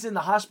 and then he's in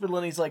the hospital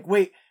and he's like,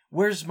 wait,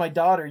 where's my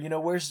daughter? You know,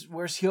 where's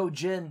Hyo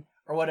Jin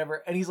or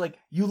whatever? And he's like,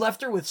 you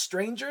left her with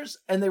strangers,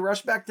 and they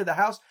rush back to the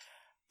house,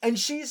 and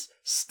she's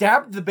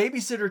stabbed the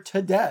babysitter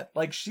to death.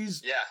 Like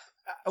she's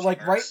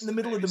like right in the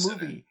middle of the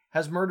movie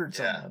has murdered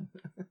someone,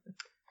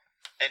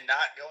 and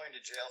not going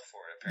to jail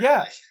for it.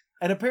 Apparently. Yeah.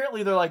 And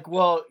apparently they're like,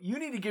 well, you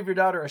need to give your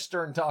daughter a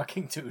stern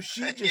talking to.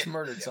 She just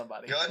murdered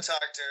somebody. Go and talk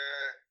to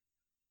her.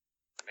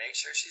 Make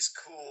sure she's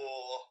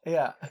cool.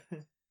 Yeah.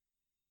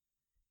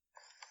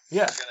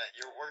 Yeah.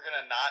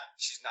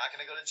 She's not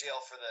gonna go to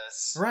jail for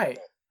this. Right.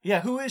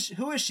 Yeah, who is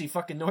she?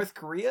 Fucking North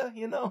Korea,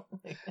 you know?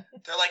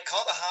 They're like,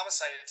 call the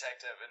homicide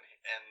detective,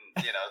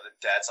 and you know, the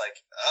dad's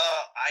like,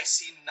 I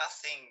see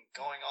nothing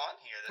going on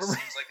here. This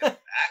seems like an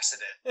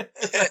accident.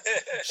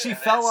 She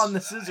fell on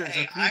the scissors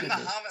repeatedly. I'm the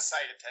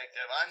homicide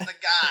detective. I'm the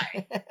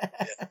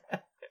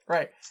guy.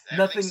 Right.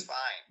 Everything's fine.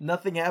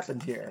 Nothing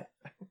happened here.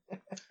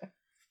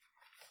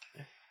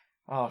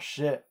 Oh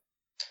shit.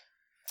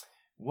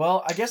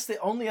 Well, I guess the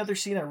only other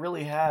scene I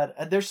really had,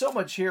 there's so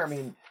much here. I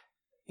mean,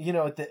 you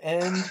know, at the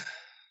end.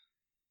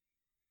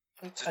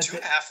 It's a 2.5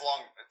 hour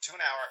long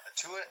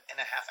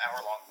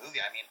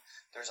movie. I mean,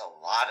 there's a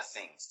lot of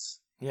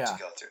things to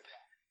go through,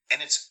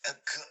 and it is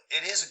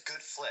a good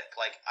flick.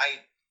 Like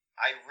I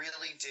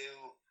really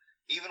do.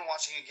 Even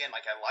watching it again,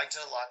 like I liked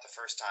it a lot the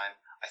first time.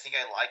 I think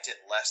I liked it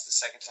less the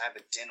second time,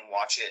 but didn't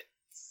watch it.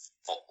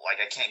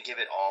 Like I can't give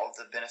it all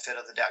the benefit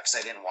of the doubt because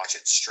I didn't watch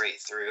it straight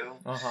through.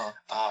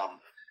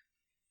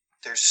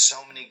 There's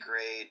so many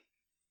great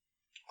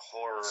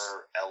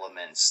horror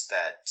elements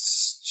that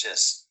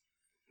just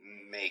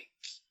make,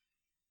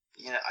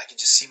 you know, I can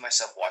just see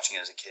myself watching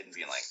it as a kid and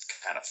being like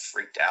kind of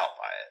freaked out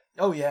by it.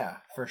 Oh yeah,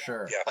 for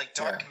sure. Yeah. Like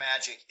dark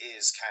magic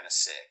is kind of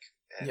sick.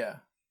 Yeah.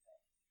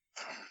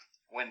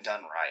 When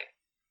done right.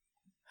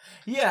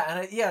 Yeah, and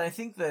I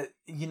think that,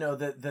 you know,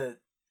 the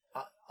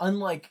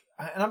unlike,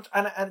 and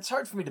it's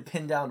hard for me to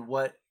pin down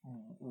what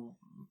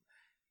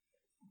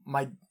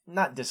my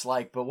not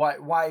dislike, but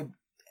why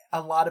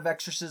a lot of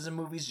exorcism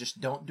movies just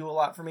don't do a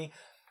lot for me.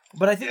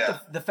 But I think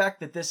the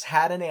fact that this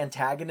had an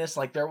antagonist,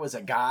 like there was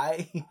a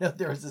guy, you know,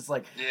 there was this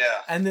like,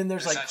 and then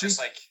there's like, not just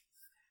like,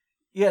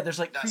 there's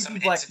like creepy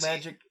black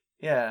magic,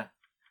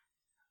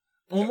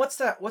 Well, what's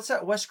that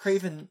Wes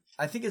Craven?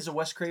 I think it's a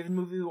Wes Craven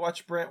movie we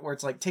watched, Brent, where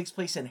it's like takes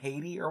place in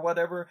Haiti or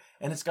whatever,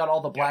 and it's got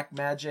all the black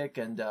magic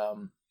and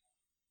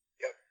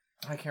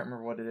I can't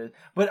remember what it is,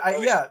 but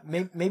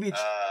maybe it's.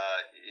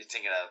 You're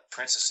thinking of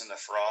Princess and the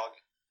Frog?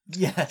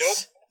 Yes.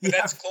 Nope, but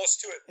that's close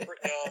to it.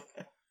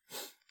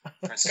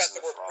 It's got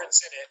the word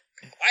Prince in it.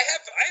 I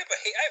have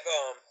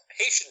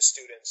Haitian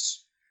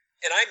students,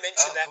 and I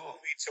mentioned that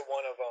movie to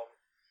one of them,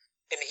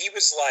 and he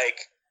was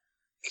like,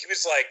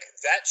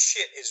 that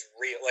shit is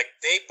real. Like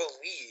they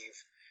believe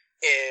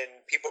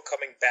in people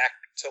coming back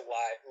to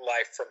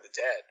life from the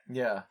dead.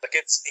 Yeah, like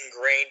it's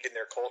ingrained in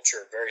their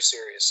culture very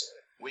seriously.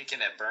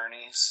 Weekend at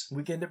Bernie's.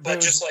 Weekend at But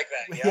Bernie's. just like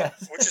that, yeah.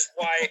 Yes. Which is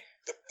why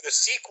the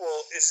sequel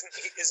isn't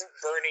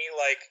Bernie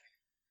like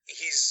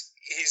he's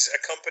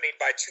accompanied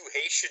by two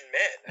Haitian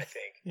men, I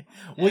think.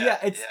 Well, yeah,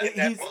 they're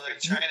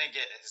trying to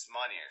get his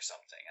money or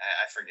something.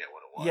 I forget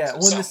what it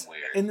was. Yeah,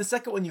 weird. In the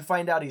second one, you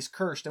find out he's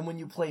cursed, and when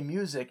you play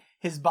music,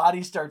 his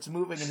body starts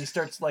moving, and he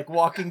starts like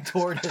walking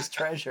toward his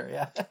treasure.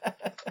 Yeah.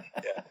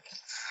 Yeah.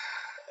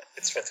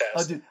 It's fantastic.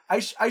 Oh, dude,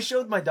 I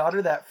showed my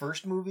daughter that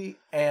first movie,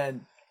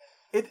 and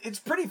it's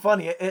pretty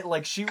funny. It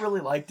like she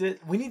really liked it.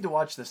 We need to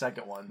watch the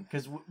second one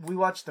because we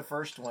watched the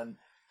first one.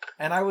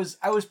 And I was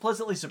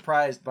pleasantly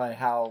surprised by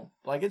how,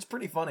 like, it's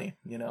pretty funny,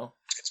 you know?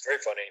 It's very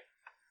funny.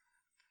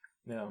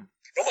 Yeah.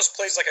 It almost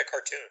plays like a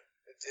cartoon.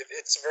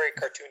 It's very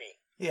cartoony.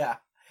 Yeah.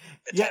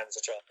 At times,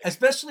 which I like.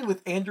 Especially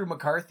with Andrew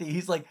McCarthy.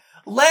 He's like,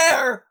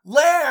 Lair!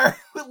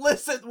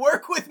 Listen,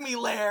 work with me,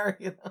 Lair!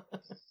 You know?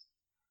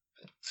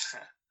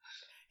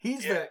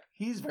 He's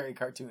very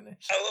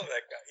cartoonish. I love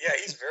that guy. Yeah,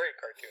 he's very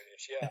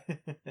cartoonish,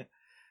 yeah.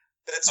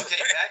 That's okay,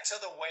 right. back to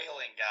the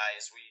Wailing,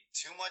 guys.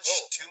 Too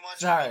much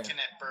sorry. Weekend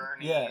at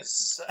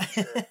Bernie's.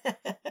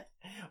 Yeah.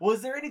 Well,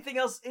 is there anything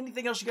else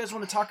you guys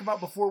want to talk about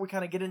before we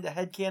kind of get into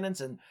headcanons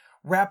and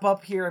wrap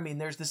up here? I mean,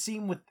 there's the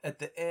scene at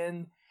the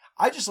end.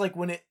 I just like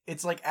when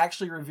it's like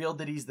actually revealed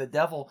that he's the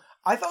devil.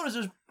 I thought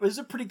it was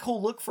a pretty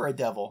cool look for a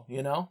devil,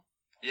 you know?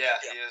 Yeah,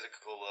 he has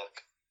a cool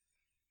look.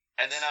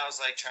 And then I was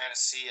like trying to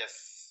see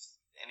if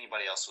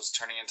anybody else was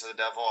turning into the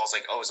devil. I was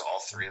like, oh, is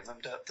all three of them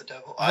the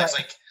devil? Right.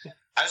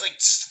 I was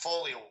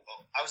fully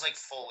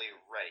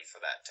ready for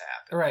that to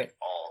happen. Right. Like,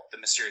 the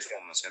mysterious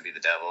woman was going to be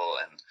the devil,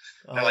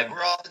 and they're like,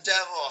 we're all the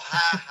devil,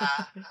 ha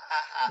ha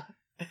ha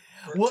ha.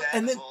 We're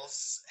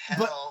devils,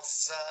 hell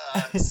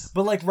sucks.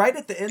 But like right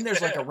at the end,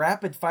 there's like a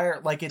rapid fire,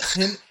 like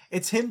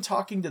it's him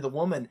talking to the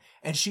woman,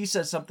 and she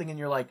says something, and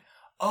you're like,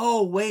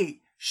 oh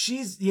wait,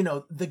 she's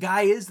the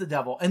guy is the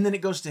devil, and then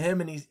it goes to him,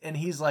 and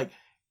he's like,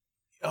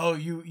 oh,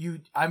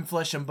 I'm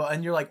flesh and blood.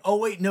 And you're like, oh,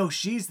 wait, no,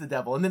 she's the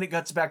devil. And then it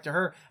cuts back to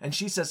her, and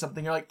she says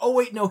something. You're like, oh,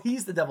 wait, no,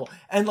 he's the devil.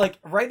 And, like,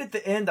 right at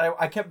the end,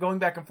 I kept going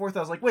back and forth. I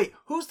was like, wait,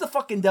 who's the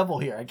fucking devil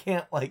here? I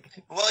can't, like...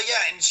 Well,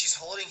 yeah, and she's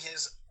holding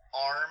his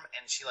arm,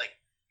 and she, like,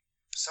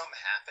 something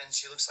happens.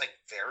 She looks, like,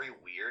 very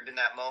weird in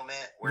that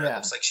moment, where it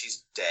looks like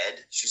she's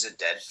dead. She's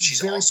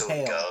also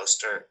pale. A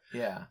ghost, or...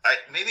 Yeah.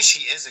 Maybe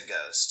she is a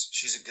ghost.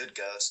 She's a good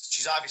ghost.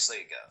 She's obviously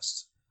a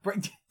ghost.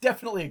 Right,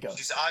 definitely a ghost.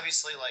 She's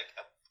obviously, like,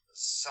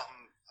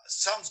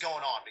 something's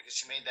going on, because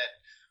she made that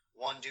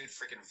one dude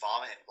freaking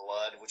vomit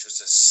blood, which was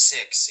a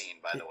sick scene,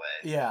 by the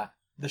way. Yeah,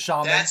 the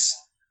shaman.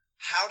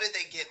 How did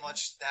they get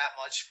that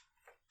much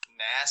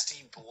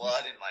nasty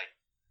blood and like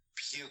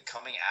puke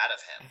coming out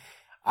of him?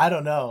 I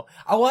don't know.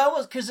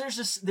 Well, because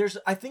there's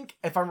I think,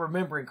 if I'm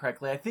remembering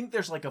correctly, I think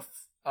there's like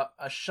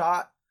a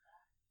shot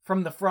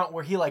from the front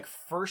where he like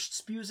first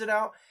spews it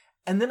out,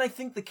 and then I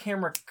think the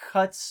camera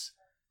cuts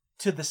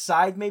to the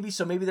side maybe,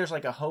 so maybe there's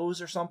like a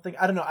hose or something.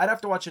 I don't know. I'd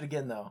have to watch it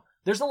again though.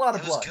 There's a lot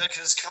of blood. It was good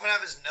because it's coming out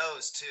of his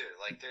nose too.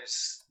 Like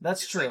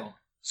That's true. Like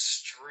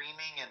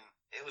streaming, and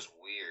it was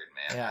weird,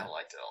 man. Yeah. I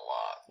liked it a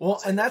lot.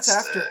 Well, and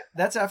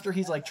that's after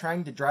he's like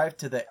trying to drive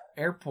to the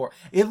airport.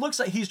 It looks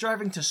like he's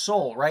driving to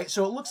Seoul, right?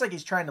 So it looks like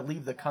he's trying to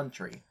leave the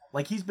country.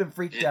 Like he's been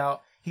freaked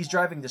out. He's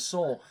driving to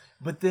Seoul,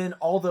 but then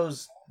all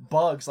those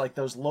bugs, like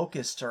those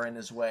locusts, are in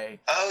his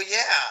way. Oh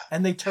yeah.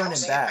 And they turn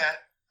him back.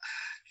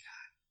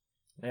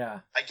 Yeah.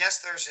 I guess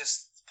there's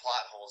just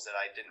plot holes that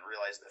I didn't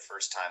realize the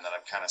first time that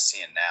I'm kind of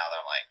seeing now, that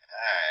I'm like,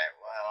 all right,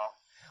 well.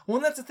 Well,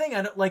 and that's the thing.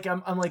 I don't like.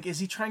 I'm like, is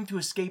he trying to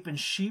escape and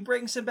she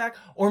brings him back,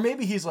 or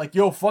maybe he's like,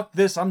 yo, fuck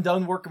this, I'm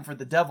done working for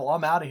the devil,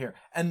 I'm out of here,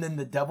 and then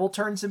the devil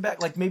turns him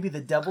back. Like maybe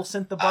the devil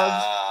sent the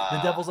bugs. The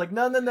devil's like,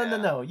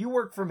 no, you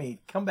work for me,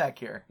 come back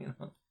here.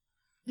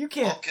 You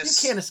can't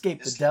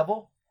escape the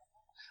devil.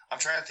 I'm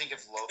trying to think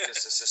if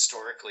locust is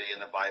historically in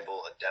the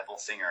Bible a devil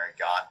thing or a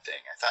God thing.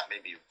 I thought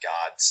maybe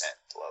God sent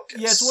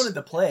locusts. Yeah, it's one of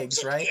the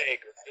plagues, right?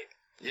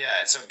 Yeah,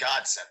 and so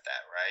God sent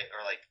that, right?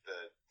 Or like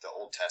the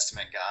Old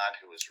Testament God,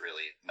 who was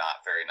really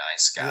not very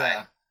nice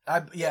guy.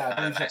 Yeah,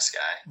 not a nice guy.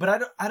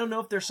 But I don't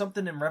know if there's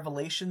something in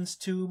Revelations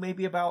too,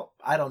 maybe about.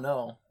 I don't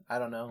know.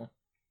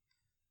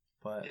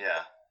 But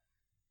yeah.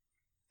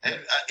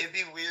 It'd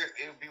be weird.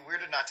 It would be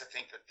weird not to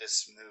think that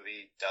this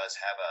movie does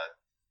have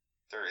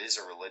there is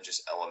a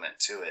religious element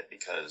to it,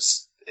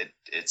 because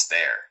it's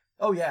there.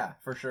 Oh yeah,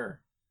 for sure.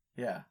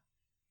 Yeah.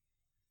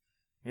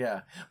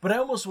 But I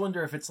almost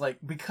wonder if it's like,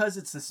 because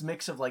it's this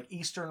mix of like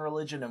Eastern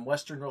religion and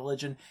Western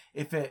religion,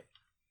 if it,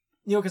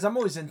 because I'm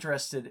always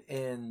interested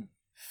in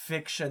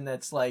fiction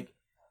that's like,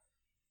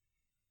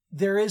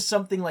 there is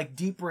something like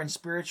deeper and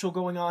spiritual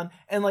going on,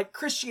 and like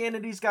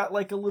Christianity's got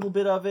like a little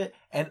bit of it,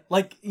 and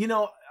like,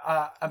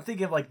 I'm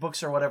thinking of like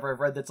books or whatever I've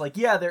read that's like,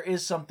 yeah, there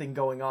is something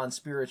going on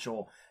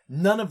spiritual.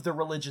 None of the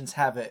religions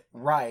have it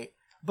right,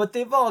 but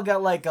they've all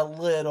got like a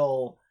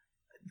little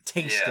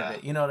taste of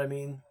it. You know what I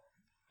mean?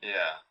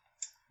 Yeah.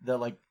 That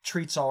like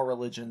treats all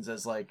religions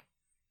as like,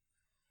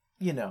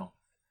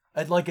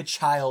 like a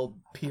child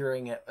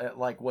peering at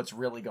like what's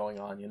really going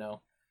on,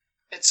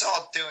 It's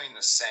all doing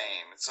the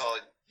same. It's all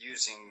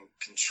using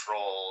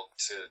control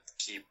to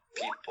keep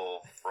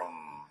people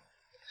from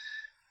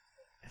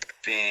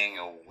being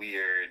a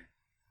weird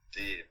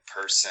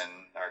person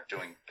or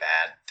doing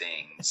bad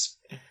things.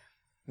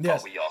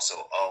 Yes. But we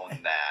also own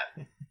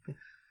that.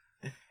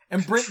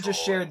 And Brent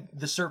just shared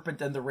The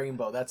Serpent and the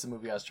Rainbow. That's the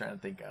movie I was trying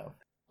to think of.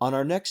 On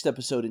our next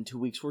episode in 2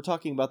 weeks, we're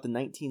talking about the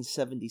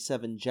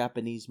 1977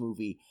 Japanese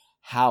movie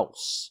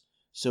House.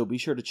 So be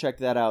sure to check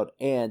that out.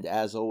 And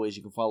as always,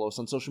 you can follow us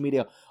on social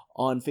media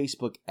on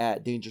Facebook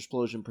at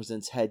Dangersplosion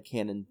Presents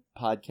Headcanon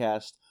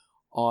Podcast,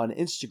 on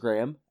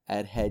Instagram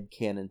at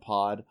Headcanon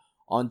Pod,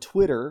 on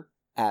Twitter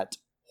at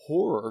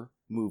Horror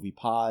Movie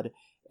Pod,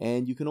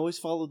 and you can always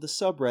follow the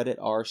subreddit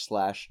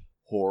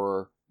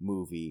r/Horror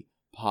Movie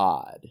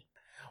Pod.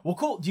 Well,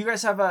 cool. Do you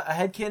guys have a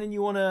headcanon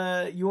you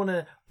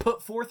wanna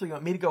put forth, or you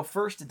want me to go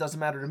first? It doesn't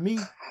matter to me.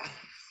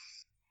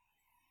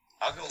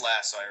 I'll go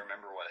last so I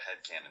remember what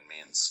headcanon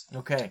means.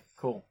 Okay,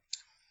 cool.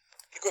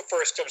 You go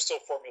first. I'm still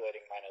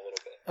formulating mine a little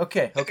bit.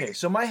 Okay.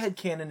 So my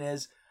headcanon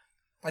is,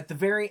 at the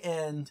very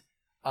end,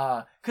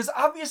 because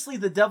obviously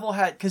the devil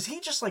because he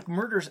just like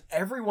murders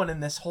everyone in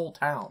this whole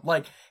town.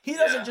 Like, he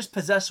doesn't just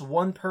possess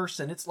one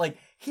person. It's like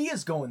he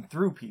is going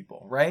through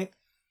people, right?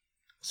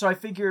 So I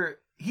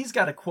figure he's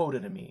got to quote it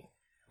to me.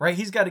 Right,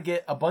 he's got to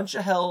get a bunch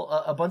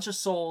of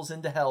souls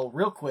into hell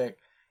real quick.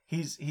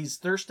 He's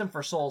thirsting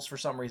for souls for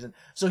some reason,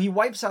 so he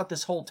wipes out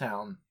this whole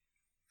town,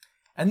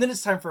 and then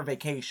it's time for a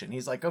vacation.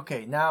 He's like,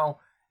 okay, now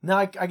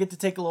I get to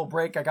take a little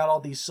break. I got all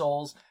these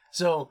souls,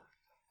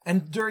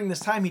 and during this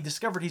time he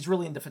discovered he's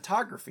really into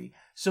photography,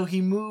 so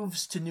he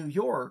moves to New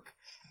York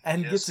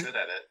and gets good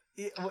at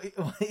it.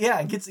 Yeah,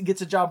 and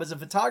gets a job as a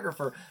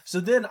photographer. So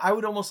then I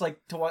would almost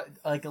like to watch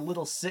like a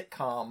little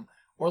sitcom.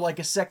 Or like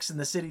a Sex in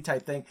the City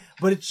type thing.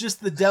 But it's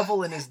just the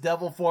devil in his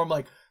devil form,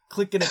 like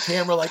clicking a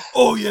camera like,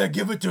 oh yeah,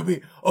 give it to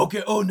me.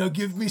 Okay, oh no,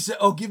 give me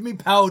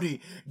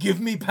pouty. Give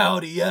me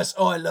pouty. Yes,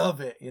 oh I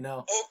love it, you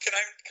know. Oh, can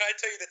I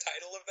tell you the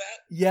title of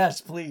that? Yes,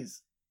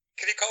 please.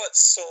 Can you call it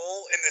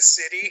Soul in the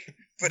City?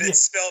 But it's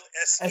spelled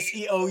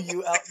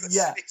S-E-O-U-L. Like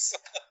yeah,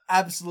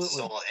 absolutely.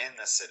 Soul in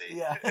the City.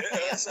 Yeah. In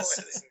the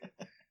City.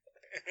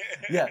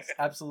 Yes,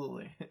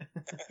 absolutely.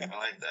 I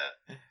like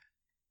that.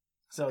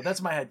 So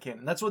that's my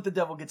headcanon. That's what the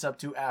devil gets up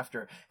to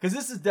after. Because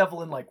this is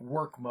devil in like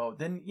work mode.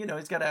 Then,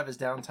 he's got to have his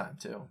downtime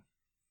too.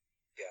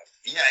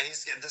 Yeah,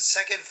 the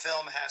second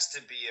film has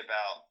to be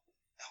about,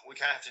 we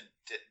kind of have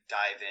to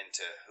dive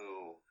into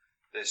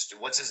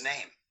what's his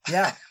name?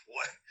 Yeah.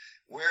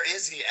 Where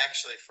is he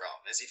actually from?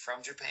 Is he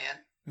from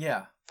Japan?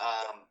 Yeah.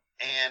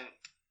 And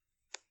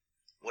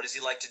what does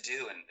he like to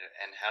do?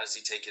 And how does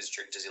he take his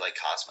drink? Does he like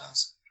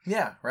Cosmos?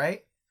 Yeah,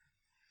 right?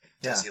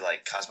 Does he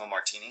like Cosmo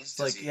Martinis?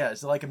 Is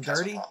it like him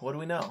dirty? What do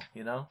we know?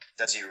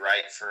 Does he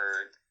write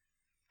for,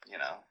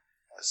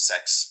 a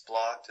sex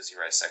blog? Does he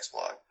write a sex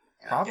blog?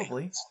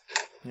 Probably.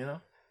 My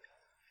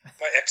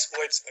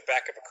exploits in the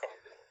back of a car.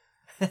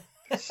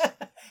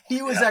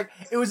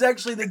 It was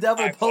actually the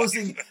devil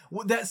posing.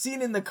 That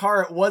scene in the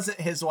car, it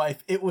wasn't his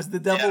wife. It was the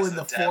devil in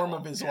the form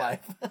of his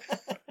wife. Okay.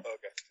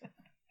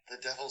 The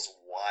devil's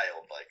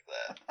wild like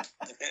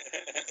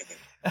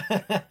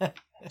that.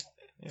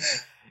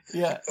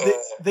 Yeah,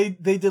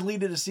 they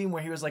deleted a scene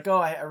where he was like, "Oh,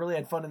 I really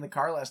had fun in the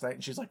car last night,"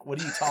 and she's like, "What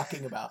are you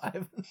talking about?"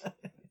 Right.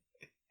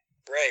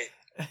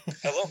 I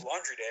love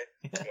Laundry Day.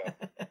 Yeah.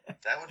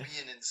 That would be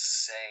an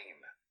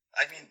insane.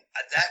 I mean,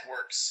 that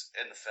works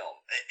in the film.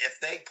 If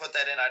they put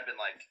that in, I'd been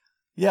like,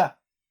 "Yeah,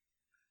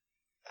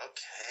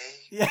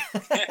 okay." Yeah.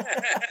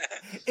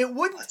 It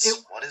wouldn't.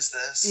 What is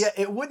this? Yeah,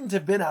 it wouldn't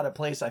have been out of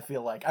place. I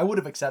feel like I would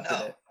have accepted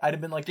it. I'd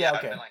have been like, "Yeah,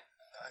 okay." I'd been like,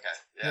 okay,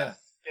 yeah.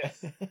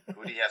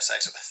 Who do you have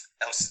sex with?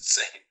 That was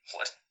insane.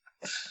 What?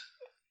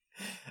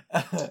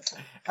 All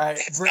right,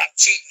 it's not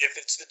cheating if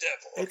it's the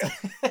devil. Okay.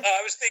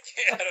 I was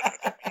thinking. I don't know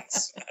what that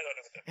means. I don't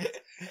know what that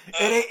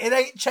means. It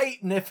ain't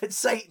cheating if it's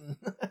Satan.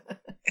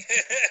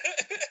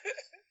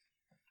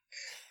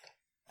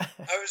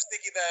 I was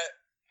thinking that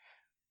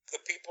the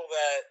people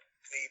that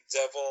the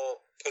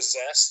devil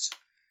possessed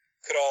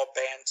could all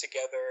band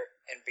together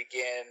and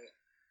begin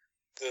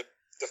the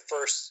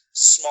first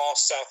small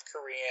South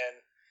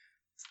Korean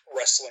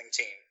wrestling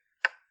team.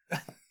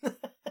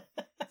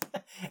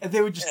 And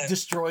they would just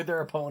destroy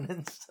their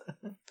opponents.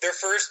 Their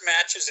first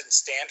match is in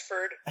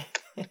Stanford,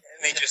 and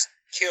they just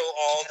kill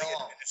all the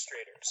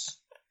administrators.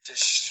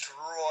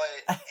 Destroy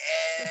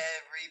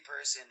every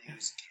person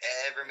who's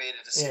ever made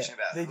a decision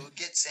about who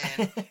gets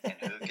in and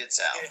who gets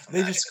out.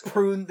 They just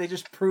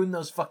prune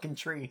those fucking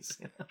trees.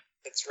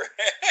 That's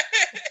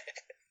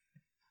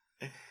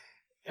right.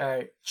 All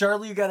right,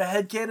 Charlie, you got a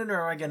headcanon,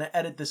 or am I going to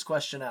edit this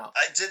question out?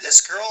 Did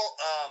this girl?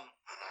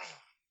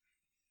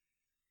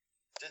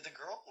 Did the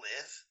girl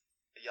live?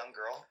 A young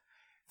girl?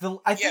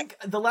 I think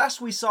the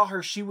last we saw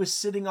her, she was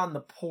sitting on the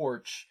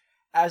porch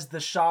as the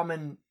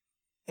shaman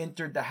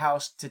entered the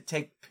house to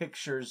take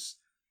pictures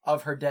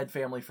of her dead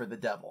family for the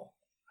devil,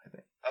 I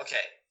think.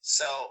 Okay,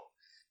 so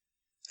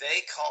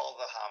they call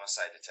the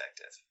homicide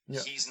detective.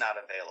 Yep. He's not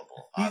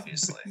available,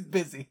 obviously. He's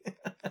busy.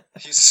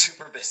 He's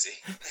super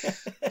busy.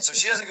 So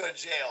she doesn't go to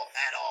jail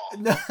at all.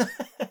 No.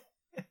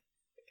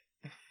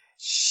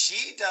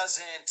 She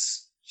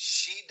doesn't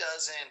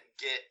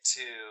get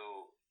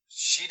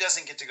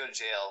to go to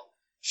jail.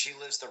 She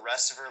lives the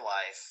rest of her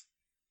life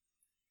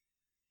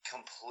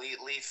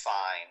completely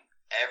fine.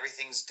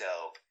 Everything's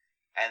dope.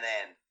 And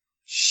then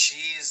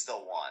she's the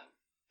one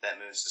that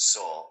moves to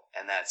Seoul,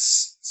 and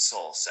that's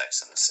Seoul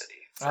Sex in the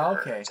City.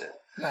 Okay.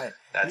 Right.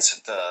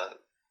 That's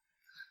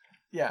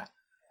Yeah.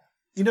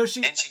 You know,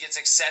 she gets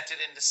accepted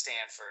into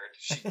Stanford.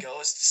 She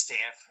goes to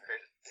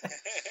Stanford.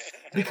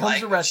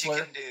 becomes a wrestler. What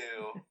she can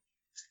do,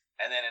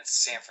 and then it's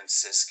San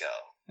Francisco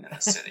in the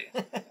city.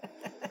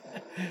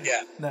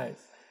 Yeah. Nice.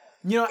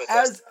 You know,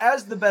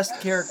 as the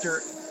best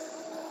character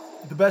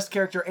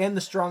and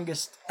the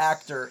strongest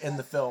actor in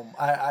the film,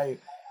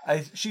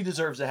 she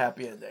deserves a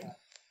happy ending.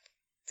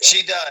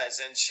 She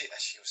does, and she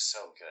was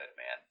so good,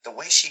 man. The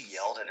way she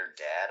yelled at her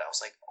dad, I was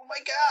like, oh my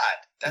God,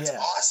 that's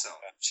awesome.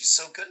 She's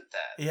so good at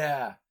that.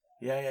 Yeah.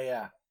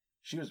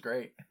 She was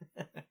great.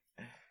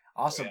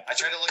 Awesome. I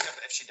tried to look up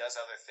if she does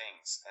other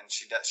things, and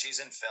she does. She's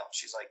in film.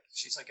 She's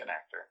like an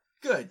actor.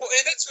 Good. Well,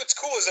 and that's what's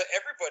cool is that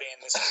everybody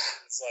in this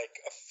is like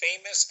a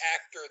famous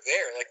actor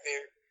there. Like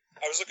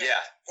I was looking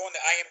going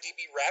to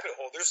IMDb rabbit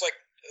hole.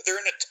 They're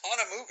in a ton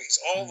of movies.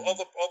 All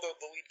the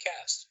lead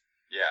cast.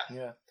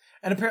 Yeah.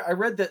 And I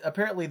read that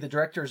apparently the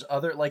director's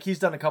he's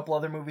done a couple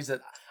other movies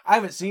that I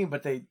haven't seen,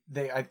 but they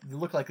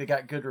look like they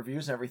got good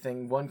reviews and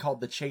everything. One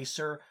called The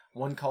Chaser,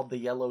 one called The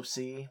Yellow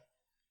Sea.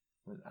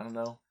 I don't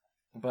know,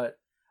 but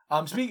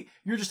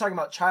you're just talking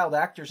about child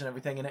actors and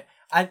everything, and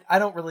I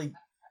don't really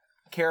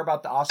care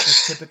about the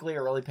Oscars typically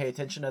or really pay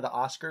attention to the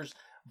Oscars,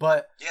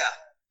 but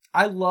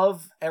I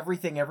love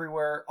Everything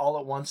Everywhere All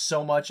at Once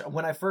so much.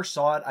 When I first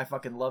saw it, I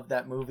fucking loved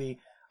that movie,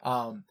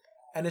 and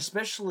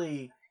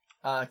especially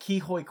Ki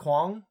Hoi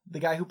Kwang, the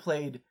guy who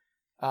played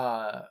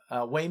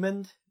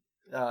Waymond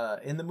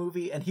in the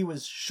movie, and he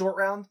was Short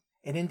Round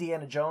in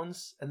Indiana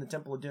Jones and the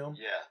Temple of Doom.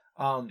 Yeah.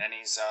 And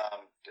he's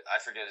I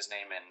forget his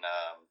name in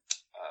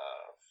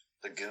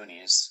the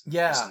Goonies.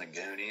 Yeah. He's in the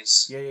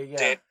Goonies.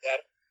 Yeah.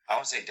 I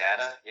want to say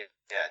Data. Yeah.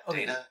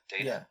 Okay. Data.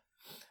 Yeah.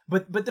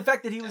 But the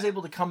fact that he was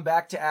able to come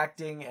back to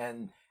acting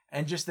and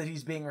just that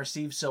he's being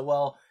received so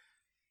well,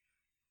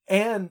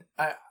 and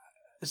I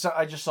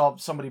just saw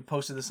somebody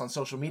posted this on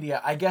social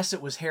media. I guess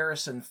it was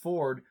Harrison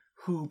Ford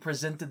who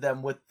presented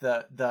them with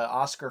the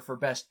Oscar for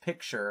Best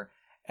Picture,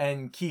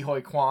 and Ki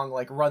Hoi Kwang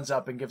runs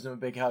up and gives him a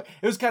big hug.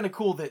 It was kind of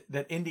cool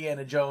that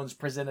Indiana Jones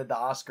presented the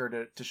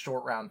Oscar to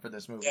Short Round for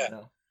this movie. Yeah. You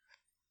know?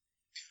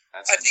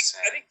 That's I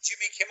insane. think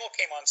Jimmy Kimmel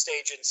came on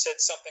stage and said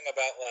something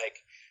about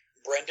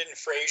Brendan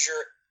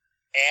Fraser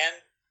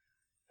and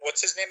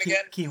what's his name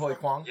again? Ki Hoi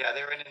Kwang. Yeah,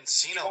 they were in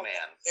Encino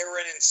Man. They were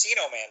in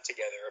Encino Man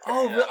together.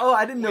 Apparently. Oh,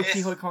 I didn't know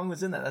Ki Hoi Kwang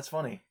was in that. That's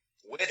funny.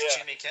 With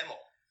Jimmy Kimmel.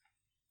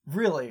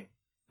 Really?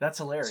 That's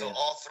hilarious. So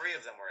all three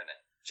of them were in it.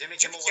 Jimmy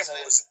Kimmel was in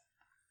it.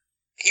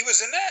 He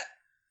was in that?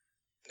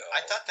 No.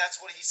 I thought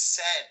that's what he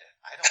said.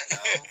 I don't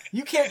know.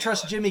 You can't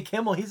trust Jimmy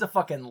Kimmel. He's a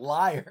fucking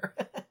liar.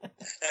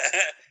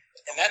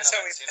 And that's how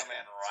he's Encino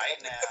Man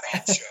right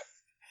now.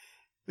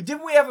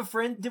 Didn't we have a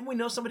friend? Didn't we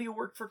know somebody who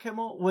worked for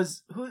Kimmel?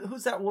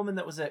 Who's that woman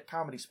that was at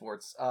Comedy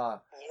Sports?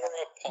 Laura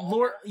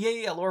Palmer.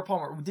 Laura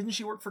Palmer. Didn't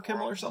she work for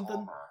Kimmel or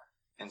something?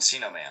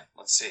 Encino Man.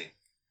 Let's see.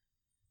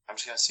 I'm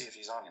just gonna see if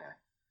he's on here.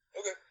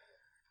 Okay.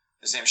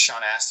 His name's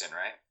Sean Astin,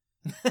 right?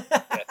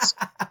 Yes.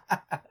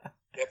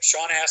 Yep.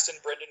 Sean Astin,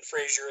 Brendan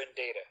Fraser, and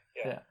Data.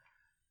 Yeah.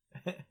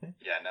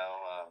 Yeah. No.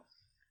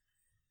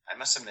 I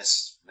must have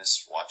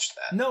miswatched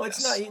that. No,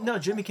 it's not. No,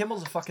 Jimmy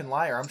Kimmel's a fucking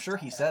liar. I'm sure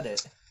he said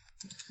it.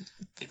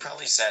 He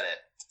probably said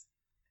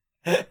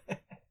it.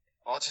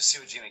 Well, let's just see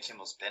what Jimmy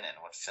Kimmel's been in,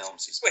 what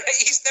films he's been in.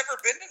 He's never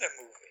been in a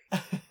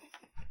movie.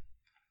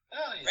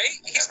 Right?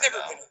 He's never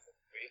been in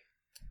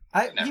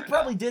a movie. He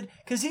probably did,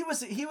 because he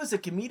was a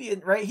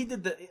comedian, right? He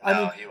did he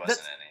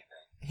wasn't in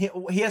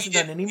anything. He hasn't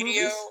done any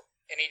movies.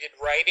 And he did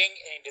writing,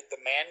 and he did the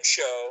Man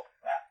Show,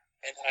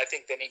 and I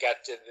think then he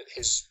got to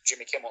his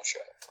Jimmy Kimmel show.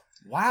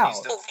 Wow.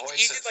 He's the voice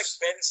he did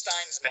Ben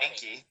Stein's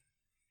Spanky. Money.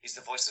 He's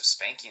the voice of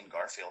Spanky in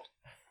Garfield.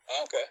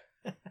 Oh, okay.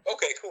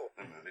 Okay, cool.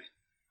 The movie.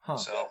 Huh.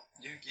 So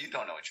you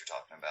don't know what you're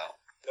talking about.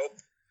 Nope.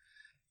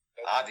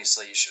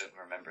 Obviously, you should have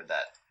remembered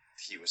that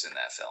he was in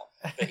that film.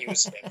 That he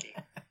was Spanky.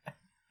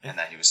 And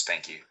that he was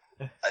Spanky.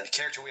 A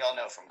character we all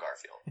know from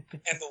Garfield.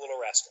 And the Little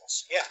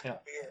Rascals. Yeah.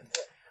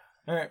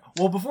 All right.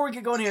 Well, before we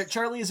get going here,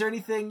 Charlie, is there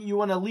anything you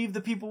want to leave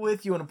the people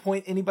with? You want to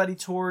point anybody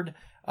toward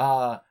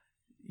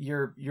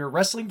your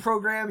wrestling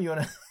program? You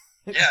want to?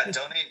 Yeah,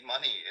 donate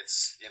money.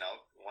 It's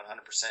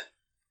 100%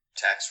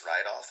 tax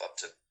write-off up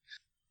to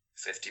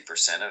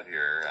 50% of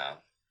your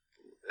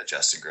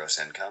adjusted gross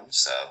income.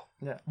 So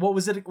yeah, what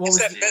was it? It's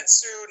that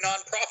Betsu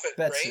nonprofit,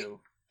 right?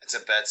 It's a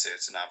Betsu.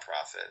 It's a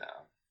nonprofit.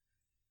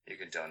 You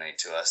can donate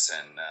to us,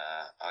 and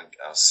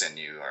I'll send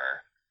you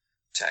our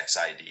tax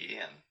ID.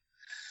 And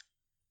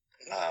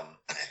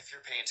if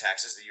you're paying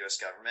taxes to the U.S.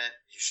 government,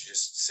 you should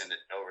just send it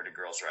over to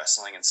Girls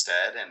Wrestling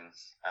instead, and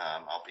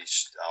I'll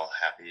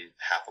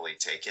happily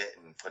take it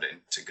and put it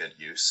into good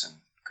use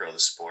and grow the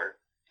sport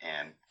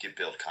and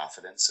build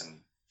confidence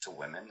and to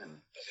women and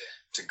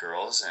to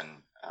girls, and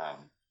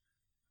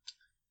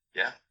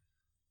yeah,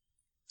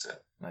 that's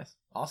it. Nice,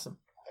 awesome,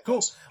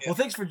 cool. Yeah. Well,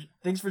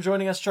 thanks for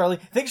joining us, Charlie.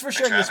 Thanks for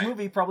sharing this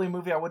movie. Probably a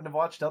movie I wouldn't have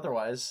watched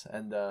otherwise.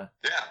 And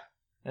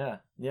yeah.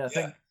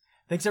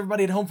 Thanks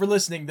everybody at home for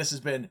listening. This has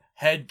been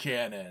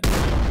Headcanon.